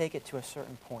able to take it to a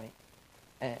certain point,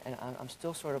 and I'm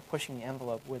still sort of pushing the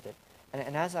envelope with it.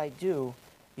 And as I do,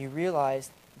 you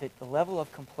realize that the level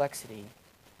of complexity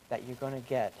that you're going to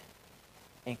get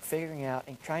in figuring out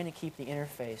and trying to keep the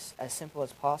interface as simple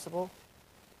as possible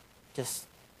just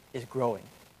is growing.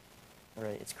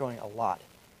 Right? It's growing a lot.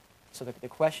 So the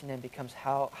question then becomes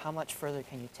how much further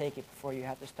can you take it before you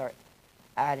have to start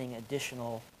adding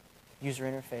additional user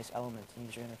interface elements and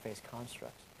user interface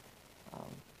constructs.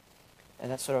 And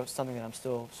that's sort of something that I'm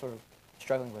still sort of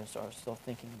struggling with or still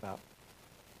thinking about.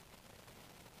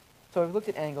 So we've looked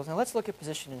at angles. Now let's look at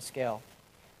position and scale.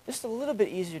 This is a little bit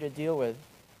easier to deal with.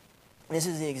 This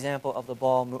is the example of the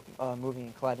ball moving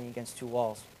and colliding against two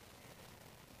walls.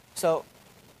 So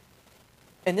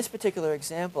in this particular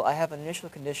example, I have an initial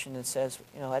condition that says,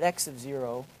 at x of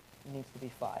 0, it needs to be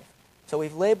 5. So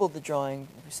we've labeled the drawing,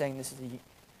 saying this is the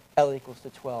L equals to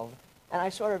 12. And I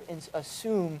sort of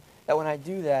assume that when I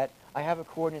do that, I have a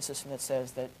coordinate system that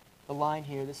says that the line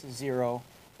here, this is 0,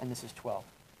 and this is 12.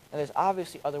 And there's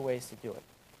obviously other ways to do it.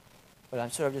 But I'm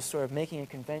just making a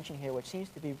convention here which seems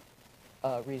to be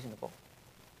reasonable.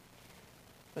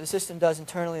 What the system does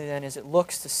internally then is it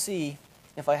looks to see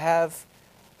if I have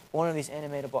one of these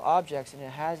animatable objects and it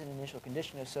has an initial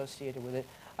condition associated with it,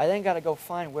 I then got to go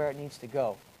find where it needs to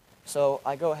go. So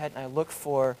I go ahead and I look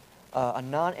for a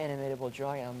non-animatable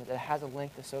drawing element that has a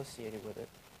length associated with it,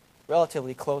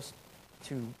 relatively close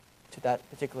to that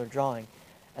particular drawing.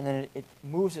 And then it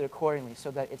moves it accordingly so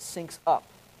that it syncs up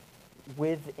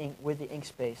with the ink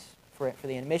space for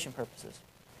the animation purposes.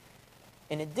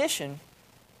 In addition,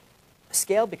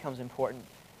 scale becomes important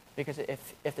because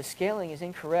if the scaling is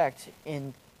incorrect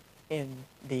in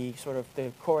the sort of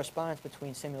the correspondence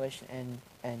between simulation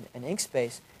and ink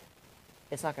space,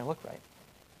 it's not going to look right.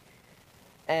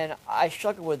 And I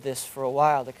struggled with this for a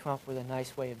while to come up with a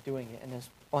nice way of doing it. And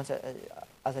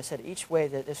as I said, each way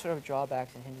there's sort of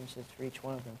drawbacks and hindrances for each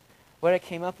one of them. What I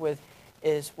came up with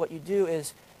is what you do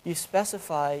is you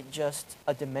specify just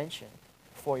a dimension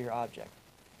for your object.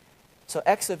 So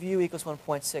x of u equals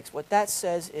 1.6. What that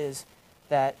says is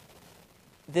that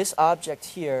this object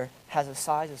here has a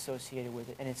size associated with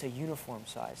it, and it's a uniform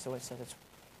size. So it says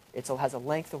it has a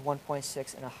length of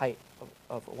 1.6 and a height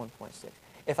of 1.6.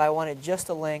 If I wanted just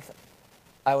a length,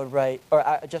 I would write,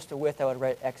 or just a width, I would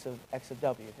write x of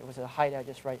w. If it was a height, I'd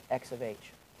just write x of h.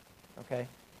 Okay?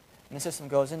 And the system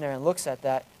goes in there and looks at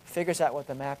that, figures out what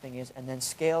the mapping is, and then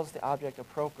scales the object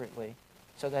appropriately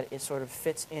so that it sort of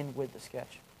fits in with the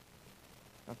sketch.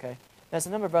 Okay? There's a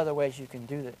number of other ways you can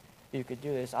do that. You could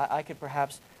do this. I could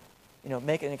perhaps,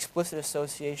 make an explicit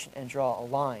association and draw a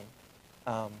line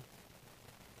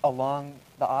along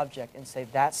the object and say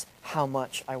that's how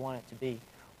much I want it to be.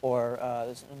 Or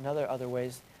there's other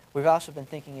ways. We've also been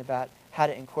thinking about how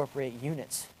to incorporate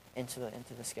units into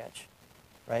the sketch,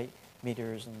 right?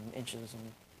 Meters and inches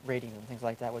and radian and things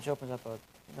like that, which opens up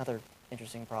another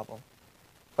interesting problem.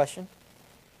 Question?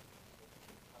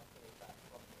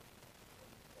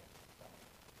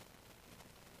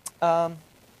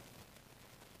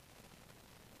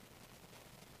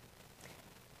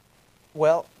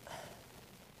 Well,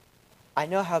 I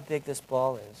know how big this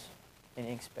ball is in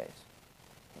ink space,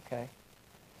 okay?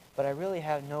 But I really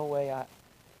have no way,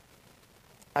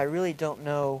 I really don't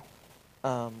know,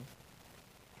 I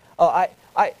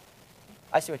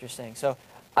see what you're saying. So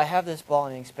I have this ball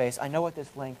in ink space, I know what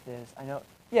this length is,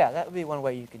 yeah, that would be one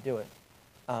way you could do it.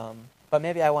 But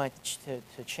maybe I want it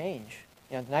to change.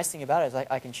 The nice thing about it is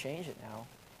I can change it now.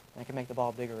 I can make the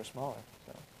ball bigger or smaller.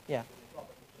 So, yeah.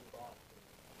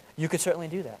 You could certainly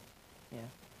do that. Yeah.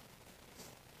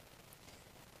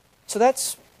 So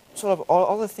that's sort of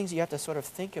all the things you have to sort of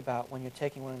think about when you're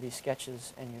taking one of these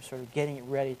sketches and you're sort of getting it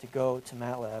ready to go to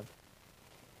MATLAB.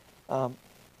 I'm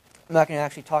not going to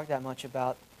actually talk that much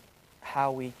about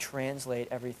how we translate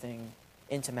everything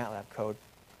into MATLAB code.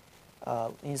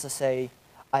 Needless to say,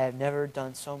 I have never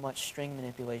done so much string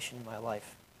manipulation in my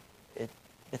life.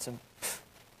 It's a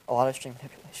lot of string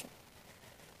manipulation.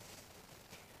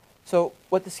 So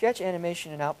what the sketch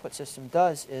animation and output system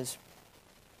does is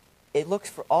it looks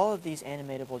for all of these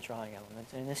animatable drawing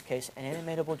elements. And in this case, an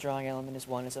animatable drawing element is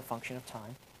one as a function of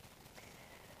time.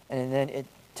 And then it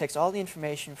takes all the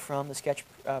information from the sketch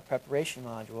preparation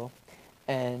module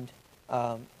and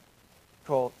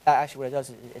actually what it does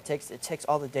is it takes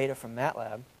all the data from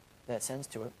MATLAB that it sends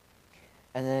to it.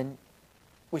 And then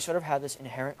we sort of have this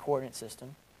inherent coordinate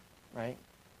system, right,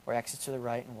 where x is to the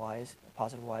right and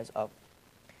positive y is up.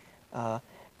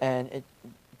 And it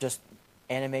just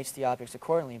animates the objects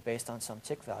accordingly based on some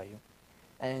tick value.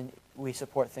 And we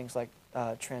support things like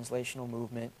translational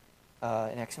movement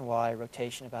in x and y,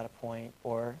 rotation about a point,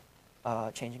 or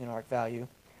changing an arc value,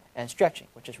 and stretching,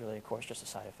 which is really, of course, just a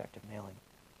side effect of nailing.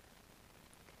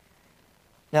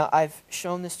 Now, I've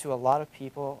shown this to a lot of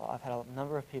people. I've had a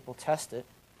number of people test it.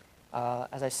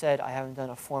 As I said, I haven't done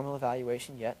a formal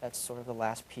evaluation yet. That's sort of the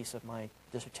last piece of my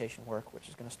dissertation work, which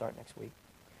is going to start next week.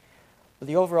 But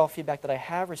the overall feedback that I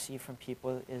have received from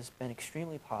people has been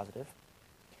extremely positive.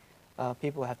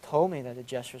 People have told me that the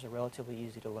gestures are relatively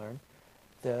easy to learn.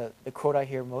 The quote I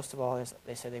hear most of all is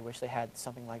they say they wish they had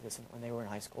something like this when they were in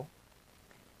high school,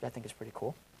 which I think is pretty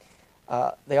cool.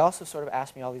 They also sort of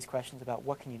ask me all these questions about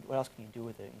what else can you do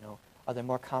with it? Are there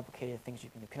more complicated things you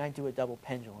can do? Can I do a double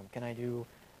pendulum? Can I do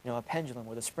a pendulum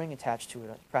with a spring attached to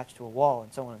it, perhaps to a wall,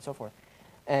 and so on and so forth?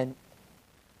 And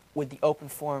with the open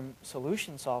form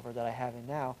solution solver that I have in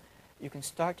now, you can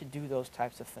start to do those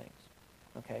types of things,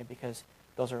 okay? Because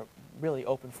those are really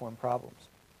open form problems.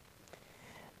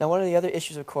 Now, one of the other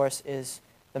issues, of course, is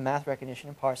the math recognition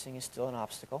and parsing is still an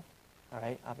obstacle. All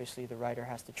right, obviously the writer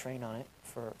has to train on it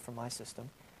for my system.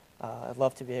 I'd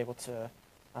love to be able to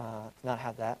not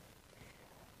have that.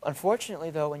 Unfortunately,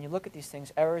 though, when you look at these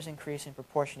things, errors increase in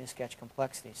proportion to sketch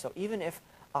complexity. So even if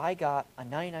I got a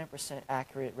 99%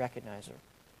 accurate recognizer,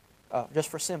 just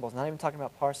for symbols, not even talking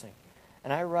about parsing,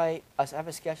 and I have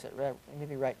a sketch that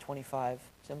maybe write 25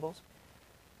 symbols,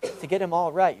 to get them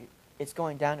all right, it's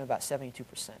going down to about 72%.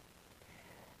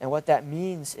 And what that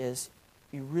means is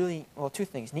you really, well, two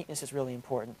things. Neatness is really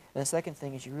important. And the second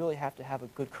thing is you really have to have a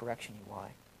good correction UI.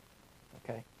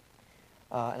 Okay?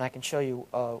 And I can show you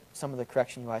some of the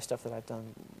correction UI stuff that I've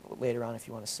done later on if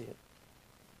you want to see it.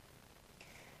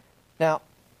 Now,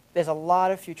 there's a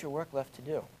lot of future work left to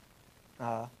do.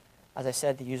 As I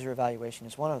said, the user evaluation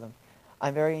is one of them.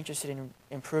 I'm very interested in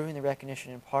improving the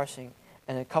recognition and parsing,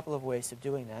 and a couple of ways of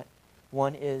doing that.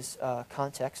 One is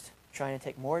context, trying to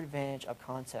take more advantage of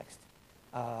context.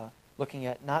 Looking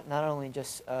at not only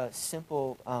just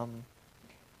simple,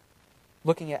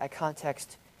 looking at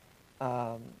context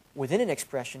within an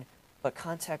expression, but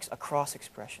context across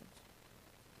expressions.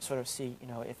 Sort of see,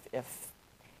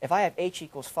 if I have h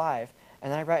equals 5,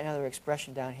 and then I write another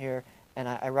expression down here, and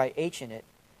I write h in it,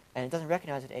 and it doesn't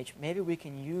recognize an h, maybe we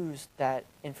can use that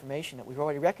information that we've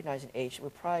already recognized in h.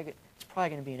 It's probably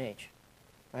going to be an h,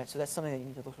 right? So that's something that you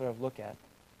need to sort of look at.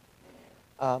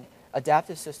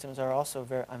 Adaptive systems are also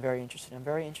I'm very interested. I'm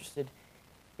very interested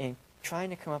in trying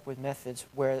to come up with methods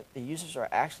where the users are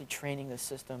actually training the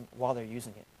system while they're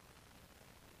using it.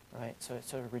 Right? So it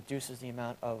sort of reduces the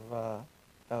amount of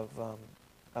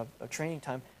training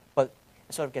time, but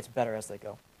it sort of gets better as they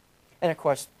go. And of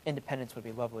course, independence would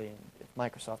be lovely, and if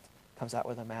Microsoft comes out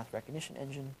with a math recognition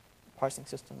engine, parsing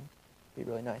system, it'd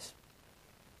be really nice.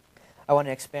 I want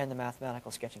to expand the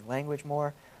mathematical sketching language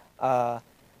more. I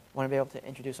want to be able to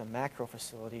introduce a macro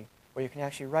facility where you can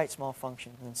actually write small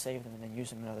functions and then save them and then use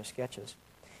them in other sketches.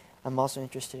 I'm also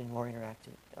interested in more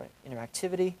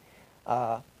interactivity.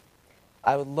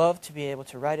 I would love to be able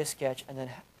to write a sketch and then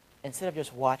instead of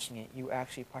just watching it, you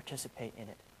actually participate in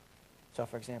it. So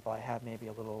for example, I have maybe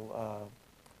a little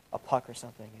a puck or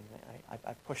something, and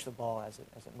I push the ball as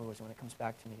it moves, and when it comes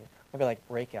back to me, maybe like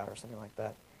breakout or something like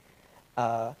that.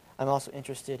 I'm also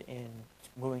interested in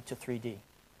moving to 3D,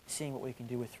 seeing what we can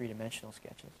do with three-dimensional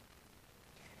sketches.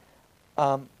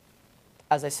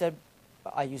 As I said,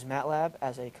 I use MATLAB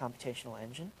as a computational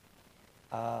engine.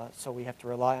 So we have to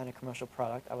rely on a commercial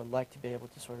product. I would like to be able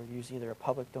to sort of use either a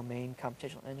public domain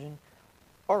computational engine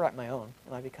or write my own.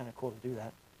 It might be kind of cool to do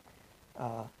that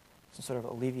to sort of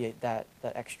alleviate that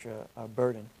extra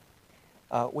burden.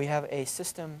 We have a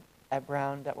system at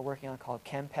Brown that we're working on called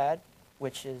ChemPad,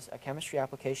 which is a chemistry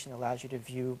application that allows you to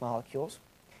view molecules.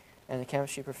 And the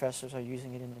chemistry professors are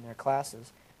using it in their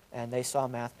classes. And they saw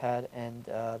MathPad, and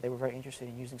they were very interested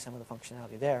in using some of the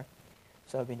functionality there.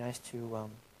 So it would be nice to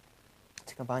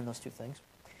combine those two things.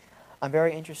 I'm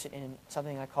very interested in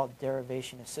something I call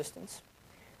derivation assistance,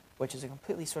 which is a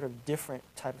completely sort of different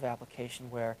type of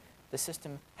application where the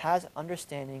system has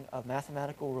understanding of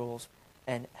mathematical rules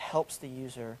and helps the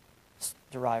user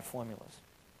derive formulas.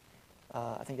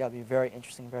 I think that would be a very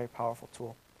interesting, very powerful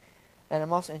tool. And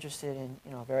I'm also interested in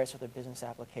various other business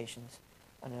applications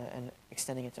and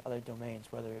extending it to other domains,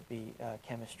 whether it be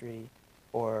chemistry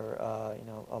or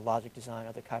a logic design,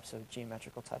 other types of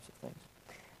geometrical types of things.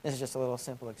 This is just a little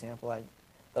simple example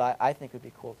that I think would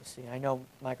be cool to see. I know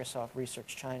Microsoft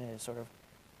Research China is sort of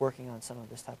working on some of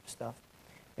this type of stuff.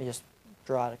 You just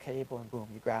draw out a cable and boom,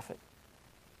 you graph it.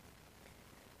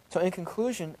 So in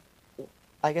conclusion,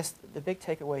 I guess the big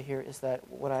takeaway here is that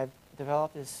what I've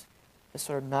developed is this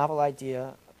sort of novel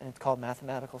idea, and it's called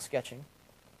mathematical sketching.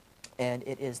 And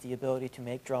it is the ability to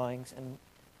make drawings and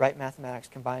write mathematics,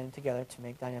 combine them together to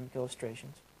make dynamic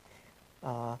illustrations.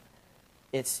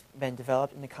 It's been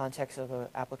developed in the context of an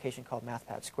application called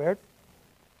MathPad Squared,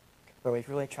 where we've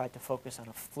really tried to focus on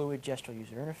a fluid gestural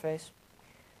user interface.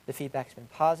 The feedback's been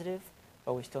positive,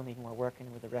 but we still need more work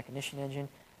in with the recognition engine,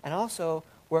 and also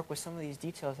work with some of these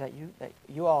details that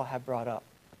you all have brought up.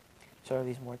 Sort of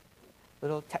these more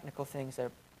little technical things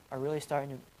that are really starting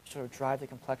to sort of drive the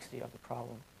complexity of the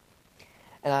problem.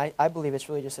 And I believe it's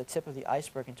really just a tip of the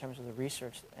iceberg in terms of the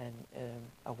research and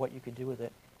of what you could do with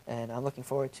it. And I'm looking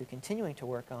forward to continuing to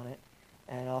work on it.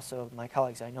 And also my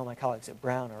colleagues, I know my colleagues at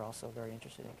Brown are also very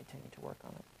interested in continuing to work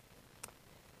on it.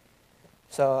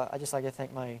 So I'd just like to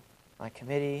thank my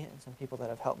committee and some people that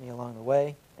have helped me along the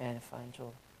way, and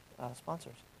financial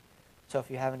sponsors. So if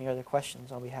you have any other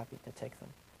questions, I'll be happy to take them.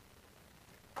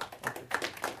 Thank you.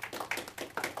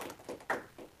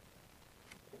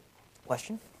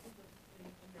 Question?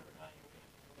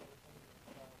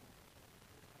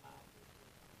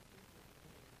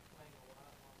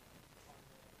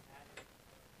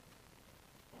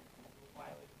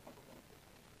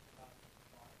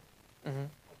 Mm-hmm.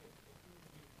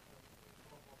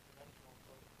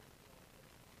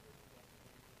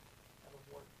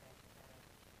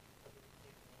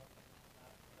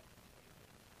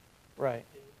 Right.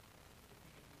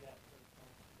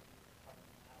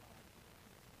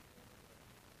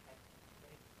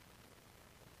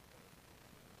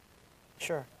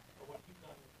 Sure. But what you've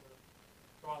done is sort of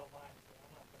draw the line and say,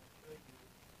 I'm not going to show you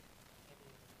any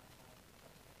of my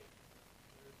specifications.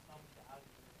 There's some value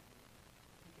in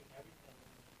keeping everything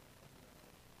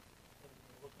in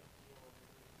the look and feel of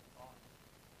the bond.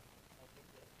 I think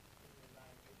that in your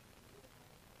evaluation, you really want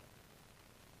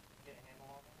to get a handle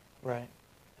on that. Right.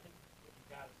 I think what you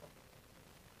got is something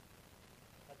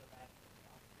that has a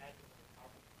magical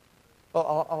power.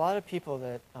 Well, a lot of people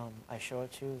that I show it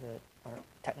to that aren't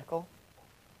technical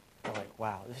are like,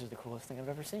 wow, this is the coolest thing I've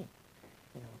ever seen.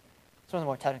 Some of the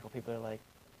more technical people are like,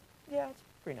 yeah, it's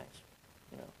pretty nice.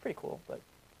 Pretty cool, but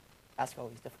ask all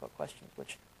these difficult questions,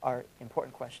 which are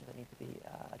important questions that need to be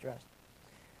addressed.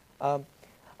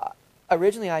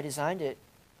 Originally, I designed it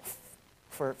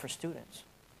for students.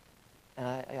 And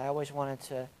I always wanted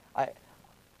to,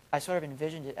 I sort of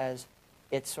envisioned it as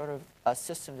it's sort of a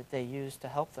system that they use to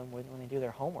help them when they do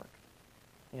their homework.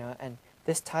 And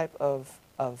this type of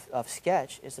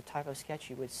sketch is the type of sketch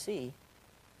you would see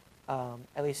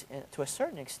at least to a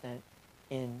certain extent,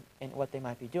 in what they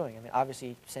might be doing. I mean,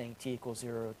 obviously saying t equals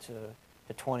 0 to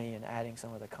 20 and adding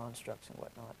some of the constructs and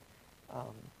whatnot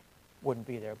wouldn't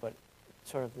be there, but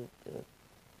sort of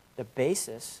the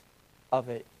basis of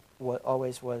it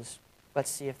always was,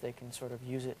 let's see if they can sort of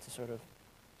use it to sort of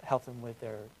help them with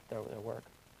their work.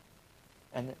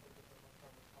 And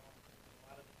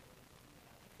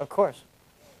of course.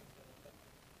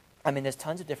 I mean, there's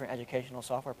tons of different educational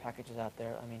software packages out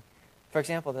there. I mean, for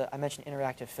example, I mentioned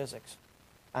interactive physics.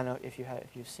 I don't know if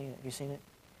you've seen it. Have you seen it?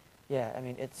 Yeah. I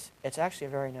mean, it's actually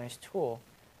a very nice tool,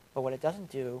 but what it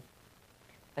doesn't do,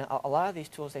 and a lot of these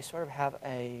tools, they sort of have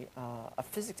a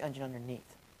physics engine underneath.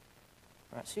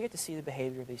 Right. So you get to see the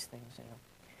behavior of these things. You know,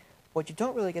 what you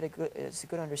don't really get is a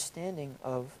good understanding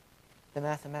of the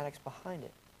mathematics behind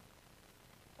it.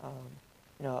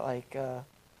 You know, like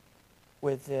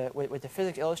with the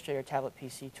Physics Illustrator tablet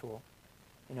PC tool,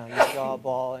 you know, you draw a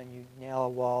ball and you nail a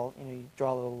wall. You know, you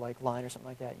draw a little like line or something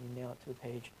like that, and you nail it to the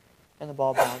page, and the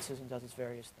ball bounces and does its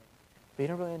various things. But you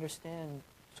don't really understand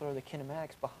sort of the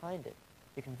kinematics behind it.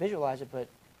 You can visualize it, but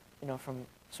you know, from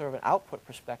sort of an output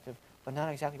perspective, but not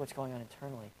exactly what's going on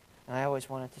internally. And I always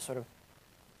wanted to sort of,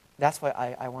 that's why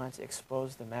I wanted to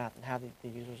expose the math and have the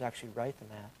users actually write the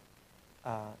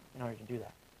math in order to do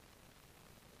that.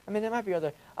 I mean, there might be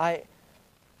other,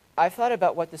 I've thought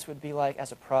about what this would be like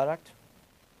as a product,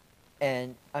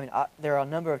 and I mean, there are a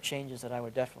number of changes that I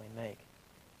would definitely make.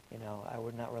 You know, I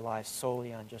would not rely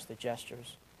solely on just the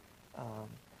gestures.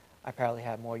 I probably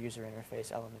have more user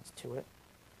interface elements to it,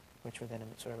 which would then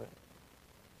sort of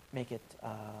make it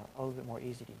a little bit more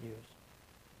easy to use.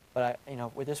 But you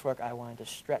know, with this work, I wanted to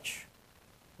stretch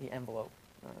the envelope,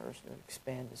 or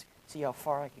expand this, see how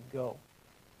far I could go,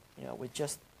 you know, with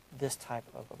just this type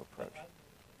of approach.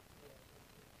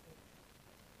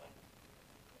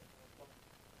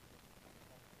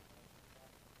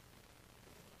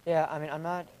 Yeah, I mean, I'm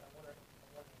not.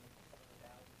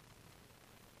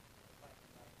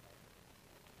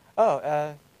 Oh,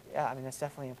 yeah, I mean, that's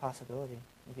definitely a possibility.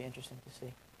 It'd be interesting to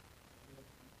see.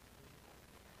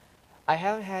 I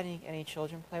haven't had any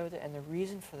children play with it, and the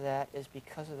reason for that is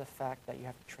because of the fact that you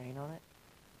have to train on it.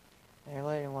 And I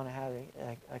really didn't want to have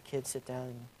a kid sit down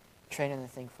and train on the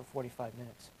thing for 45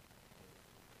 minutes.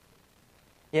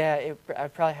 Yeah,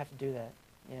 I'd probably have to do that.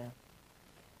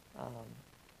 Yeah.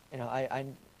 You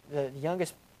know, the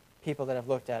youngest people that I've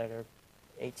looked at it are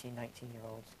 18,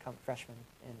 19-year-olds, freshmen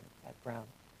at Brown.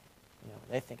 You know,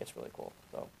 they think it's really cool.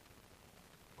 So,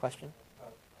 question?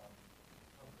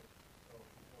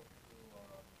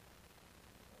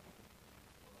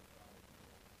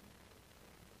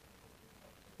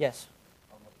 Yes.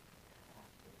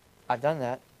 I've done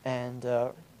that, and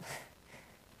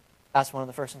that's one of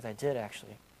the first things I did,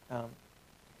 actually.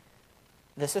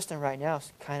 The system right now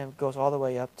kind of goes all the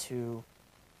way up to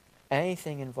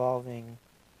anything involving,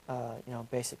 you know,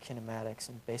 basic kinematics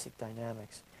and basic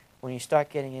dynamics. When you start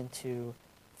getting into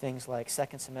things like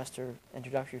second semester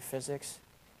introductory physics,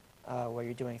 where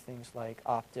you're doing things like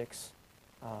optics,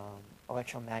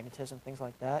 electromagnetism, things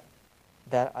like that,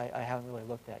 that I haven't really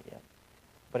looked at yet.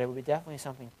 But it would be definitely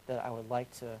something that I would like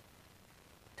to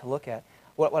look at.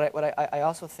 What I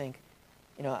also think,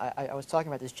 you know, I was talking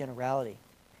about this generality,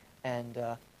 and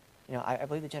you know, I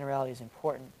believe the generality is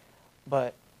important,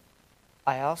 but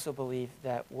I also believe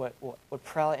that what would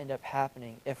probably end up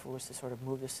happening if it was to sort of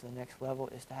move this to the next level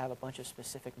is to have a bunch of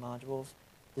specific modules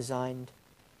designed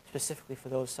specifically for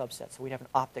those subsets. So we'd have an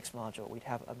optics module, we'd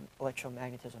have an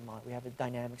electromagnetism module, we have a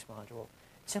dynamics module,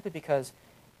 simply because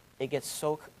it gets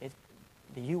so,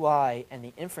 the UI and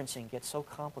the inferencing gets so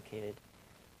complicated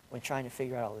when trying to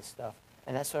figure out all this stuff.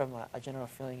 And that's sort of a general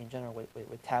feeling in general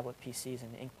with tablet PCs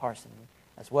and ink parsing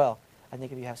as well. I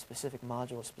think if you have specific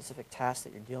modules, specific tasks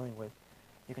that you're dealing with,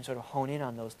 you can sort of hone in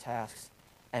on those tasks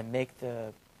and make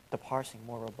the parsing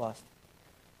more robust.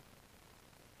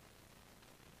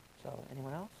 So,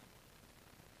 anyone else?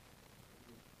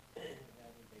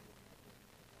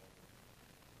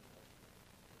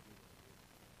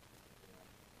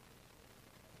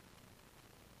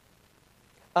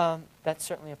 That's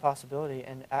certainly a possibility,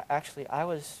 and actually at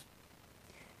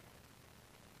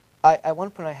one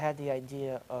point I had the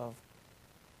idea of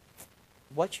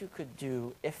what you could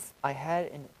do if I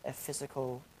had a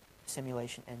physical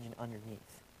simulation engine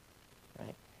underneath,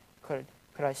 right? Could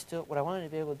I still, what I wanted to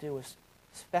be able to do was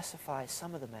specify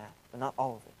some of the math, but not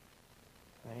all of it,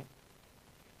 right?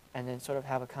 And then sort of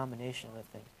have a combination of the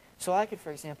things. So I could,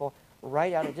 for example,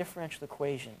 write out a differential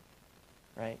equation,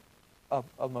 right, of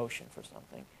motion for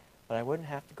something, but I wouldn't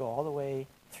have to go all the way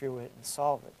through it and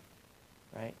solve it,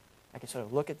 right? I could sort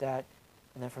of look at that,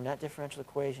 and then from that differential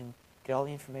equation, get all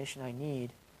the information I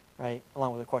need, right,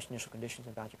 along with, of course, initial conditions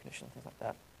and boundary conditions and things like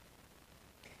that.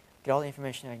 Get all the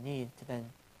information I need to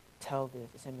then tell the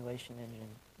simulation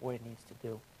engine what it needs to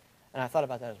do. And I thought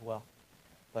about that as well,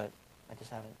 but I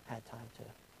just haven't had time to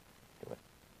do it.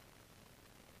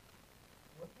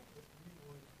 One thing that we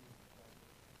always do is,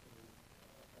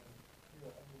 and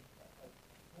here, I mean, I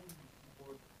totally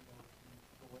support, the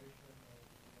installation and,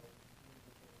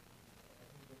 I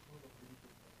think that's sort of really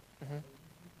good. Mm-hmm. But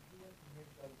if you want to make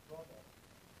that a product,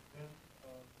 then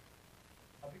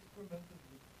I've experimented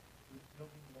with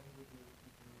building languages to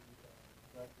do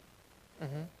graphics.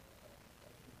 Mm-hmm.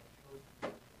 Actually, my choice was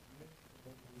Unix,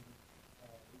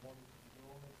 and then we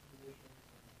wanted to do their own expositions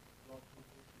and draw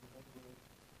people to the language.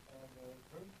 And very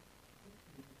quickly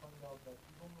we find out that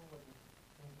we don't know what is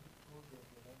going to be closure of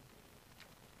the language.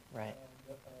 Right. And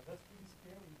that's really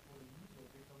scary for the user.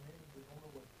 They come in and they don't know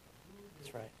what to do.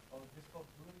 That's right. They start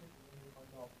doing it and then they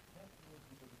find out they can't do it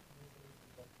because it's missing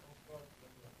and that's not start. Then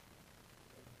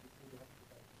they say they have to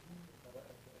go back to me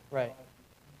and Right.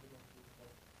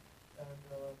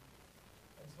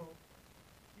 And so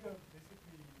here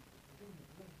basically the thing you're doing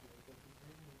here is that you're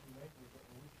creating a new language of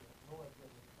which you have no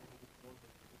idea what it's going to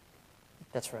be.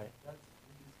 That's right. That's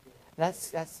really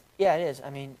scary. That's yeah, it is. I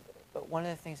mean, but one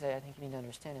of the things that I think you need to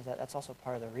understand is that that's also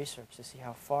part of the research to see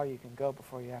how far you can go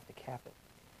before you have to cap it.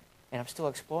 And I'm still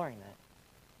exploring that,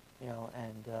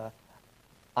 and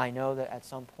I know that at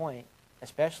some point,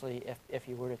 especially if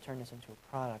you were to turn this into a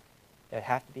product, there'd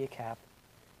have to be a cap,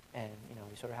 and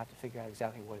you sort of have to figure out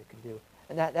exactly what it can do.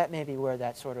 And that may be where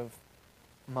that sort of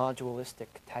modulistic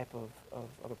type of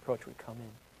approach would come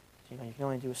in. So, you can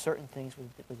only do certain things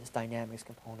with this dynamics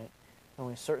component,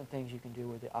 only certain things you can do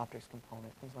with the optics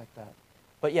component, things like that.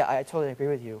 But yeah, I totally agree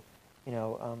with you.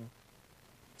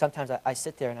 Sometimes I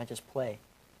sit there and I just play,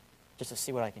 just to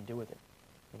see what I can do with it.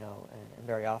 And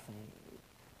very often,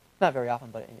 not very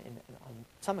often, but on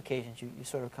some occasions, you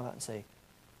sort of come out and say,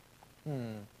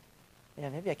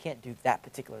 maybe I can't do that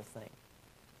particular thing,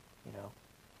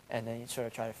 and then you sort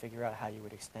of try to figure out how you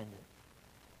would extend it.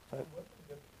 So, one thing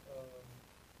that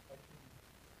actually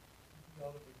keeping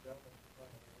out of the ground at the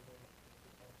time, I don't know if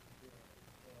it's possible here,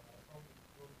 is I found this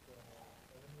book,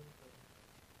 Animate and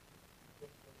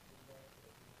just talks about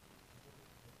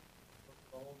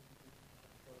all the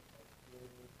different stuff like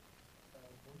graders,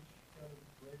 for each kind of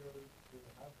grader they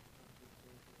have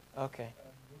different. okay.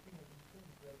 And looking at these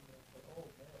things, then I said,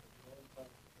 oh man, if I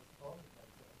started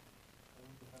like that, I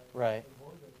would have Right.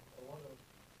 avoided a lot of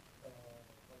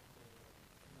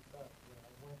I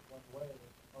went one way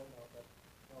and found out that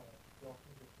no, the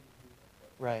alternative thing is like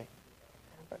that. Right.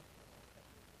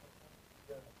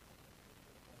 Yeah.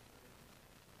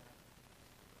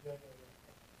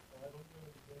 I don't know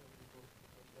the game because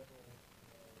in general,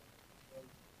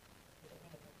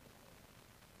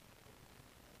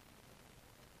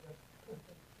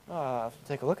 Oh, I'll have to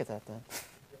take a look at that then.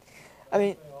 I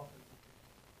mean,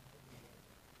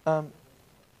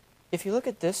 if you look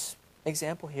at this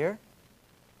example here,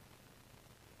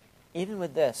 even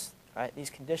with this, right, these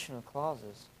conditional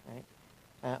clauses, right,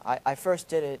 I first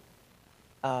did it,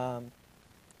 I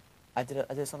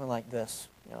did something like this,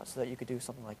 so that you could do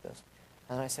something like this.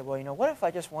 And I said, well, what if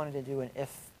I just wanted to do an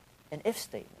if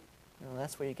statement?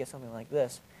 That's where you get something like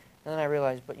this. And then I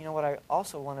realized, but what I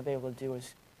also want to be able to do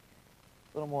is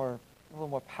a little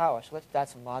more power. So let's add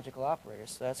some logical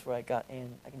operators. So that's where I can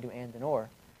do and or.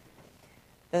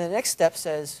 Then the next step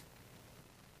says,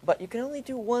 but you can only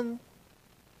do one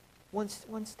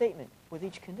statement with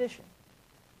each condition.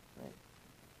 Right?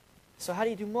 So how do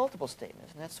you do multiple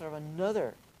statements? And that's sort of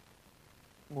another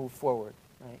move forward,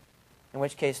 right? In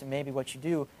which case, maybe what you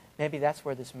do, maybe that's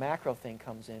where this macro thing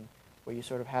comes in, where you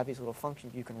sort of have these little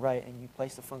functions you can write, and you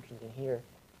place the functions in here,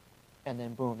 and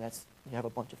then boom, you have a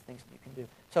bunch of things that you can do.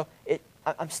 So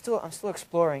I'm still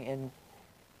exploring, and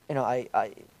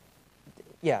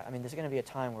yeah, I mean, there's going to be a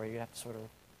time where you have to sort of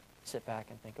sit back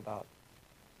and think about.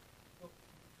 So,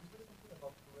 you said something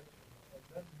about correction, and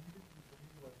that immediately for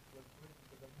me was great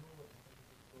because I know what the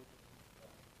scientific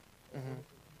program is.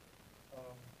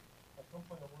 At some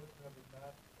point I wanted to have a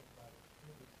math of my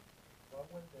physics. So I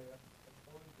went there and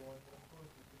started drawing, and of course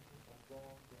the pictures are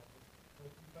wrong. But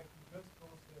if I could just go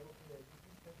say, okay, this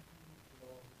is 10 feet,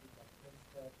 this is like 10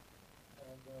 steps,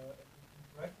 and in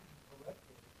practice it's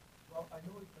corrected. Well, I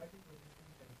know exactly what this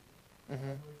thing can do.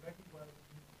 I know exactly what it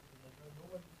needs to do. And I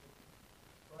know what it is.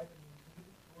 Right? I mean, it's a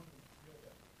little closer to clear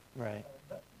that. Right.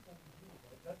 That's what we do,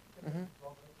 right? That's what we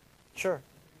draw. Sure.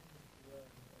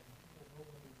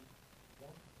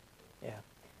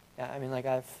 Yeah, I mean, like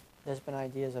there's been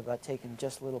ideas about taking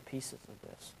just little pieces of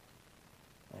this.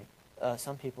 Like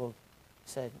some people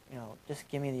said, just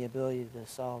give me the ability to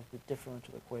solve the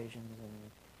differential equations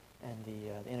and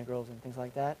the integrals and things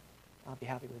like that, I'll be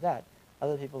happy with that.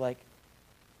 Other people like,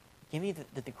 give me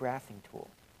the graphing tool,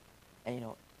 and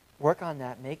work on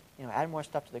that. Add more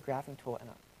stuff to the graphing tool,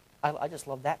 and I just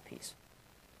love that piece.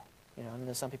 And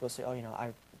then some people say,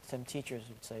 some teachers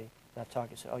would say that I've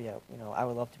talked to say, oh yeah, I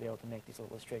would love to be able to make these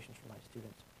little illustrations for my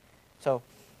students. So,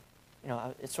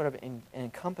 it's sort of an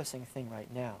encompassing thing right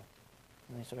now,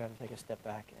 and you sort of have to take a step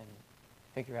back and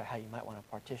figure out how you might want to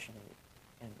partition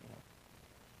it.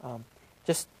 And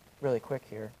just really quick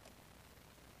here,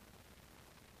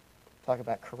 talk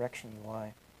about correction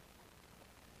UI.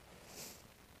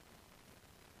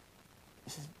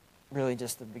 This is really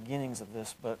just the beginnings of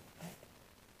this, but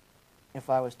if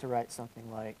I was to write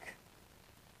something like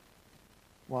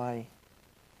y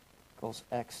equals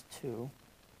x2,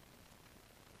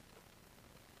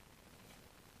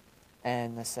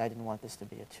 and let's say I didn't want this to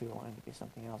be a 2, I wanted it to be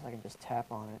something else, I can just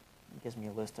tap on it. It gives me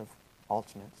a list of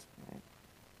alternates, right?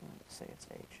 Let's say it's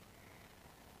h.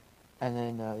 And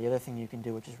then the other thing you can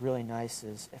do, which is really nice,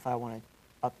 is if I want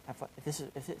to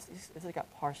if it got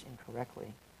parsed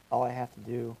incorrectly, all I have to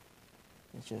do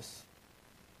is just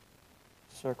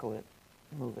circle it,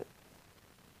 move it,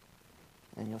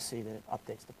 and you'll see that it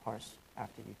updates the parse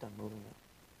after you've done moving it.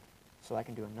 So I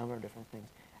can do a number of different things.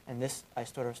 And this,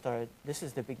 this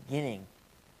is the beginning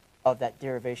of that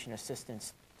derivation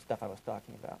assistance stuff I was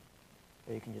talking about,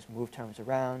 where you can just move terms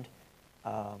around,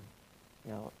 and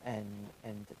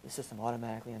the system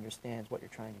automatically understands what you're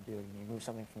trying to do. And you move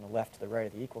something from the left to the right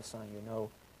of the equal sign,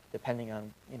 depending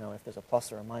on, if there's a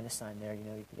plus or a minus sign there,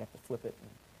 you have to flip it. And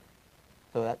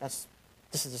so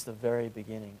this is just the very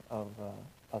beginning of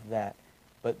that.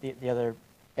 But the other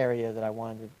area that I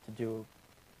wanted to do,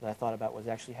 that I thought about, was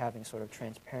actually having sort of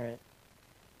transparent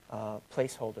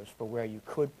placeholders for where you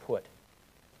could put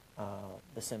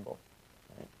the symbol.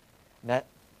 Right? And that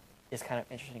is kind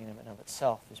of interesting in and of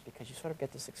itself, is because you sort of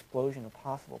get this explosion of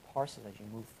possible parses as you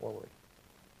move forward,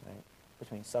 right?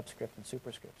 Between subscript and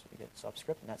superscript. So you get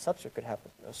subscript, and that subscript could have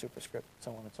a superscript,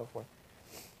 so on and so forth.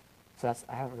 So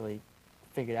I haven't really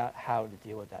figured out how to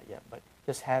deal with that yet, but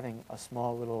just having a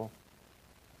small little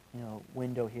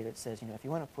window here that says, if you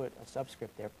want to put a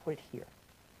subscript there, put it here.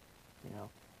 And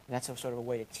that's a sort of a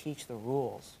way to teach the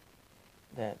rules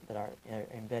that are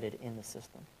embedded in the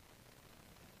system.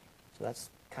 So that's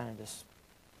kind of just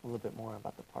a little bit more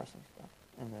about the parsing stuff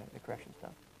and the correction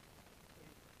stuff.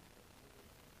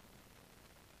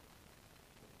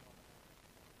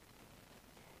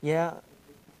 Yeah.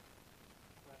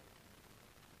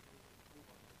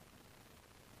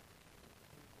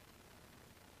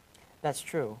 That's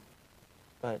true,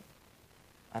 but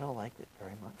I don't like it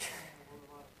very much.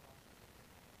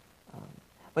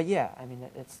 But yeah, I mean,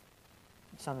 it's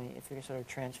something, if you can sort of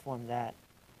transform that.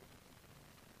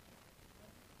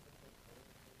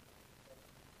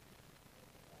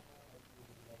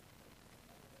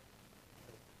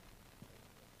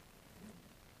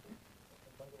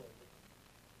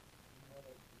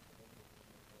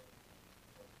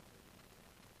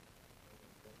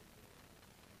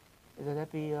 Would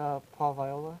that be Paul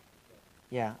Viola?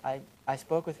 Yeah, I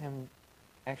spoke with him,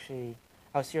 actually.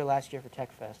 I was here last year for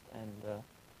Tech Fest,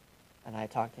 and I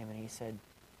talked to him, and he said,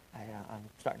 I'm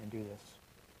starting to do this.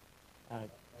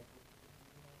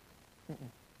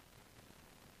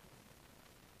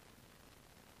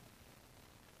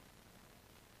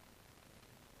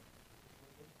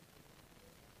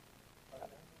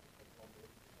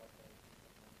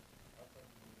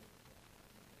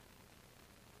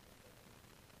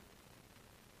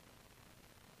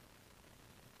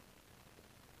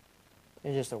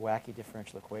 It's just a wacky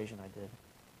differential equation I did.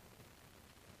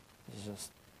 It's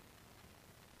just...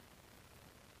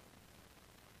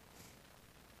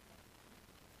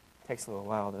 takes a little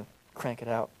while to crank it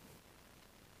out.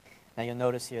 Now you'll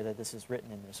notice here that this is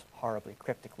written in this horribly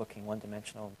cryptic-looking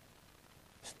one-dimensional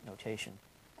notation,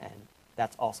 and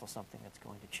that's also something that's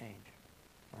going to change,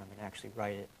 where I'm going to actually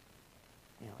write it,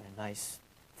 in a nice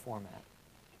format,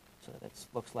 so that it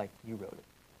looks like you wrote it.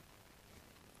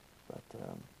 But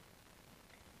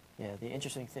yeah, the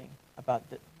interesting thing about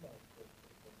the...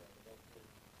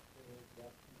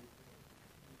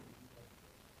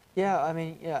 Yeah, I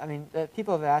mean,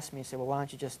 people have asked me, say, well, why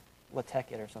don't you just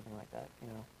LaTeX it or something like that,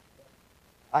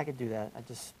 I could do that. I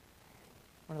just,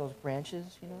 one of those branches,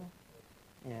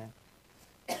 Yeah.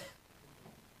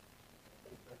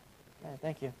 Yeah,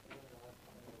 thank you.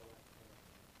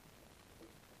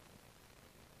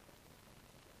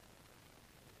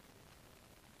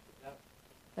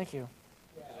 Thank you.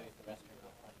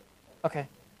 Okay.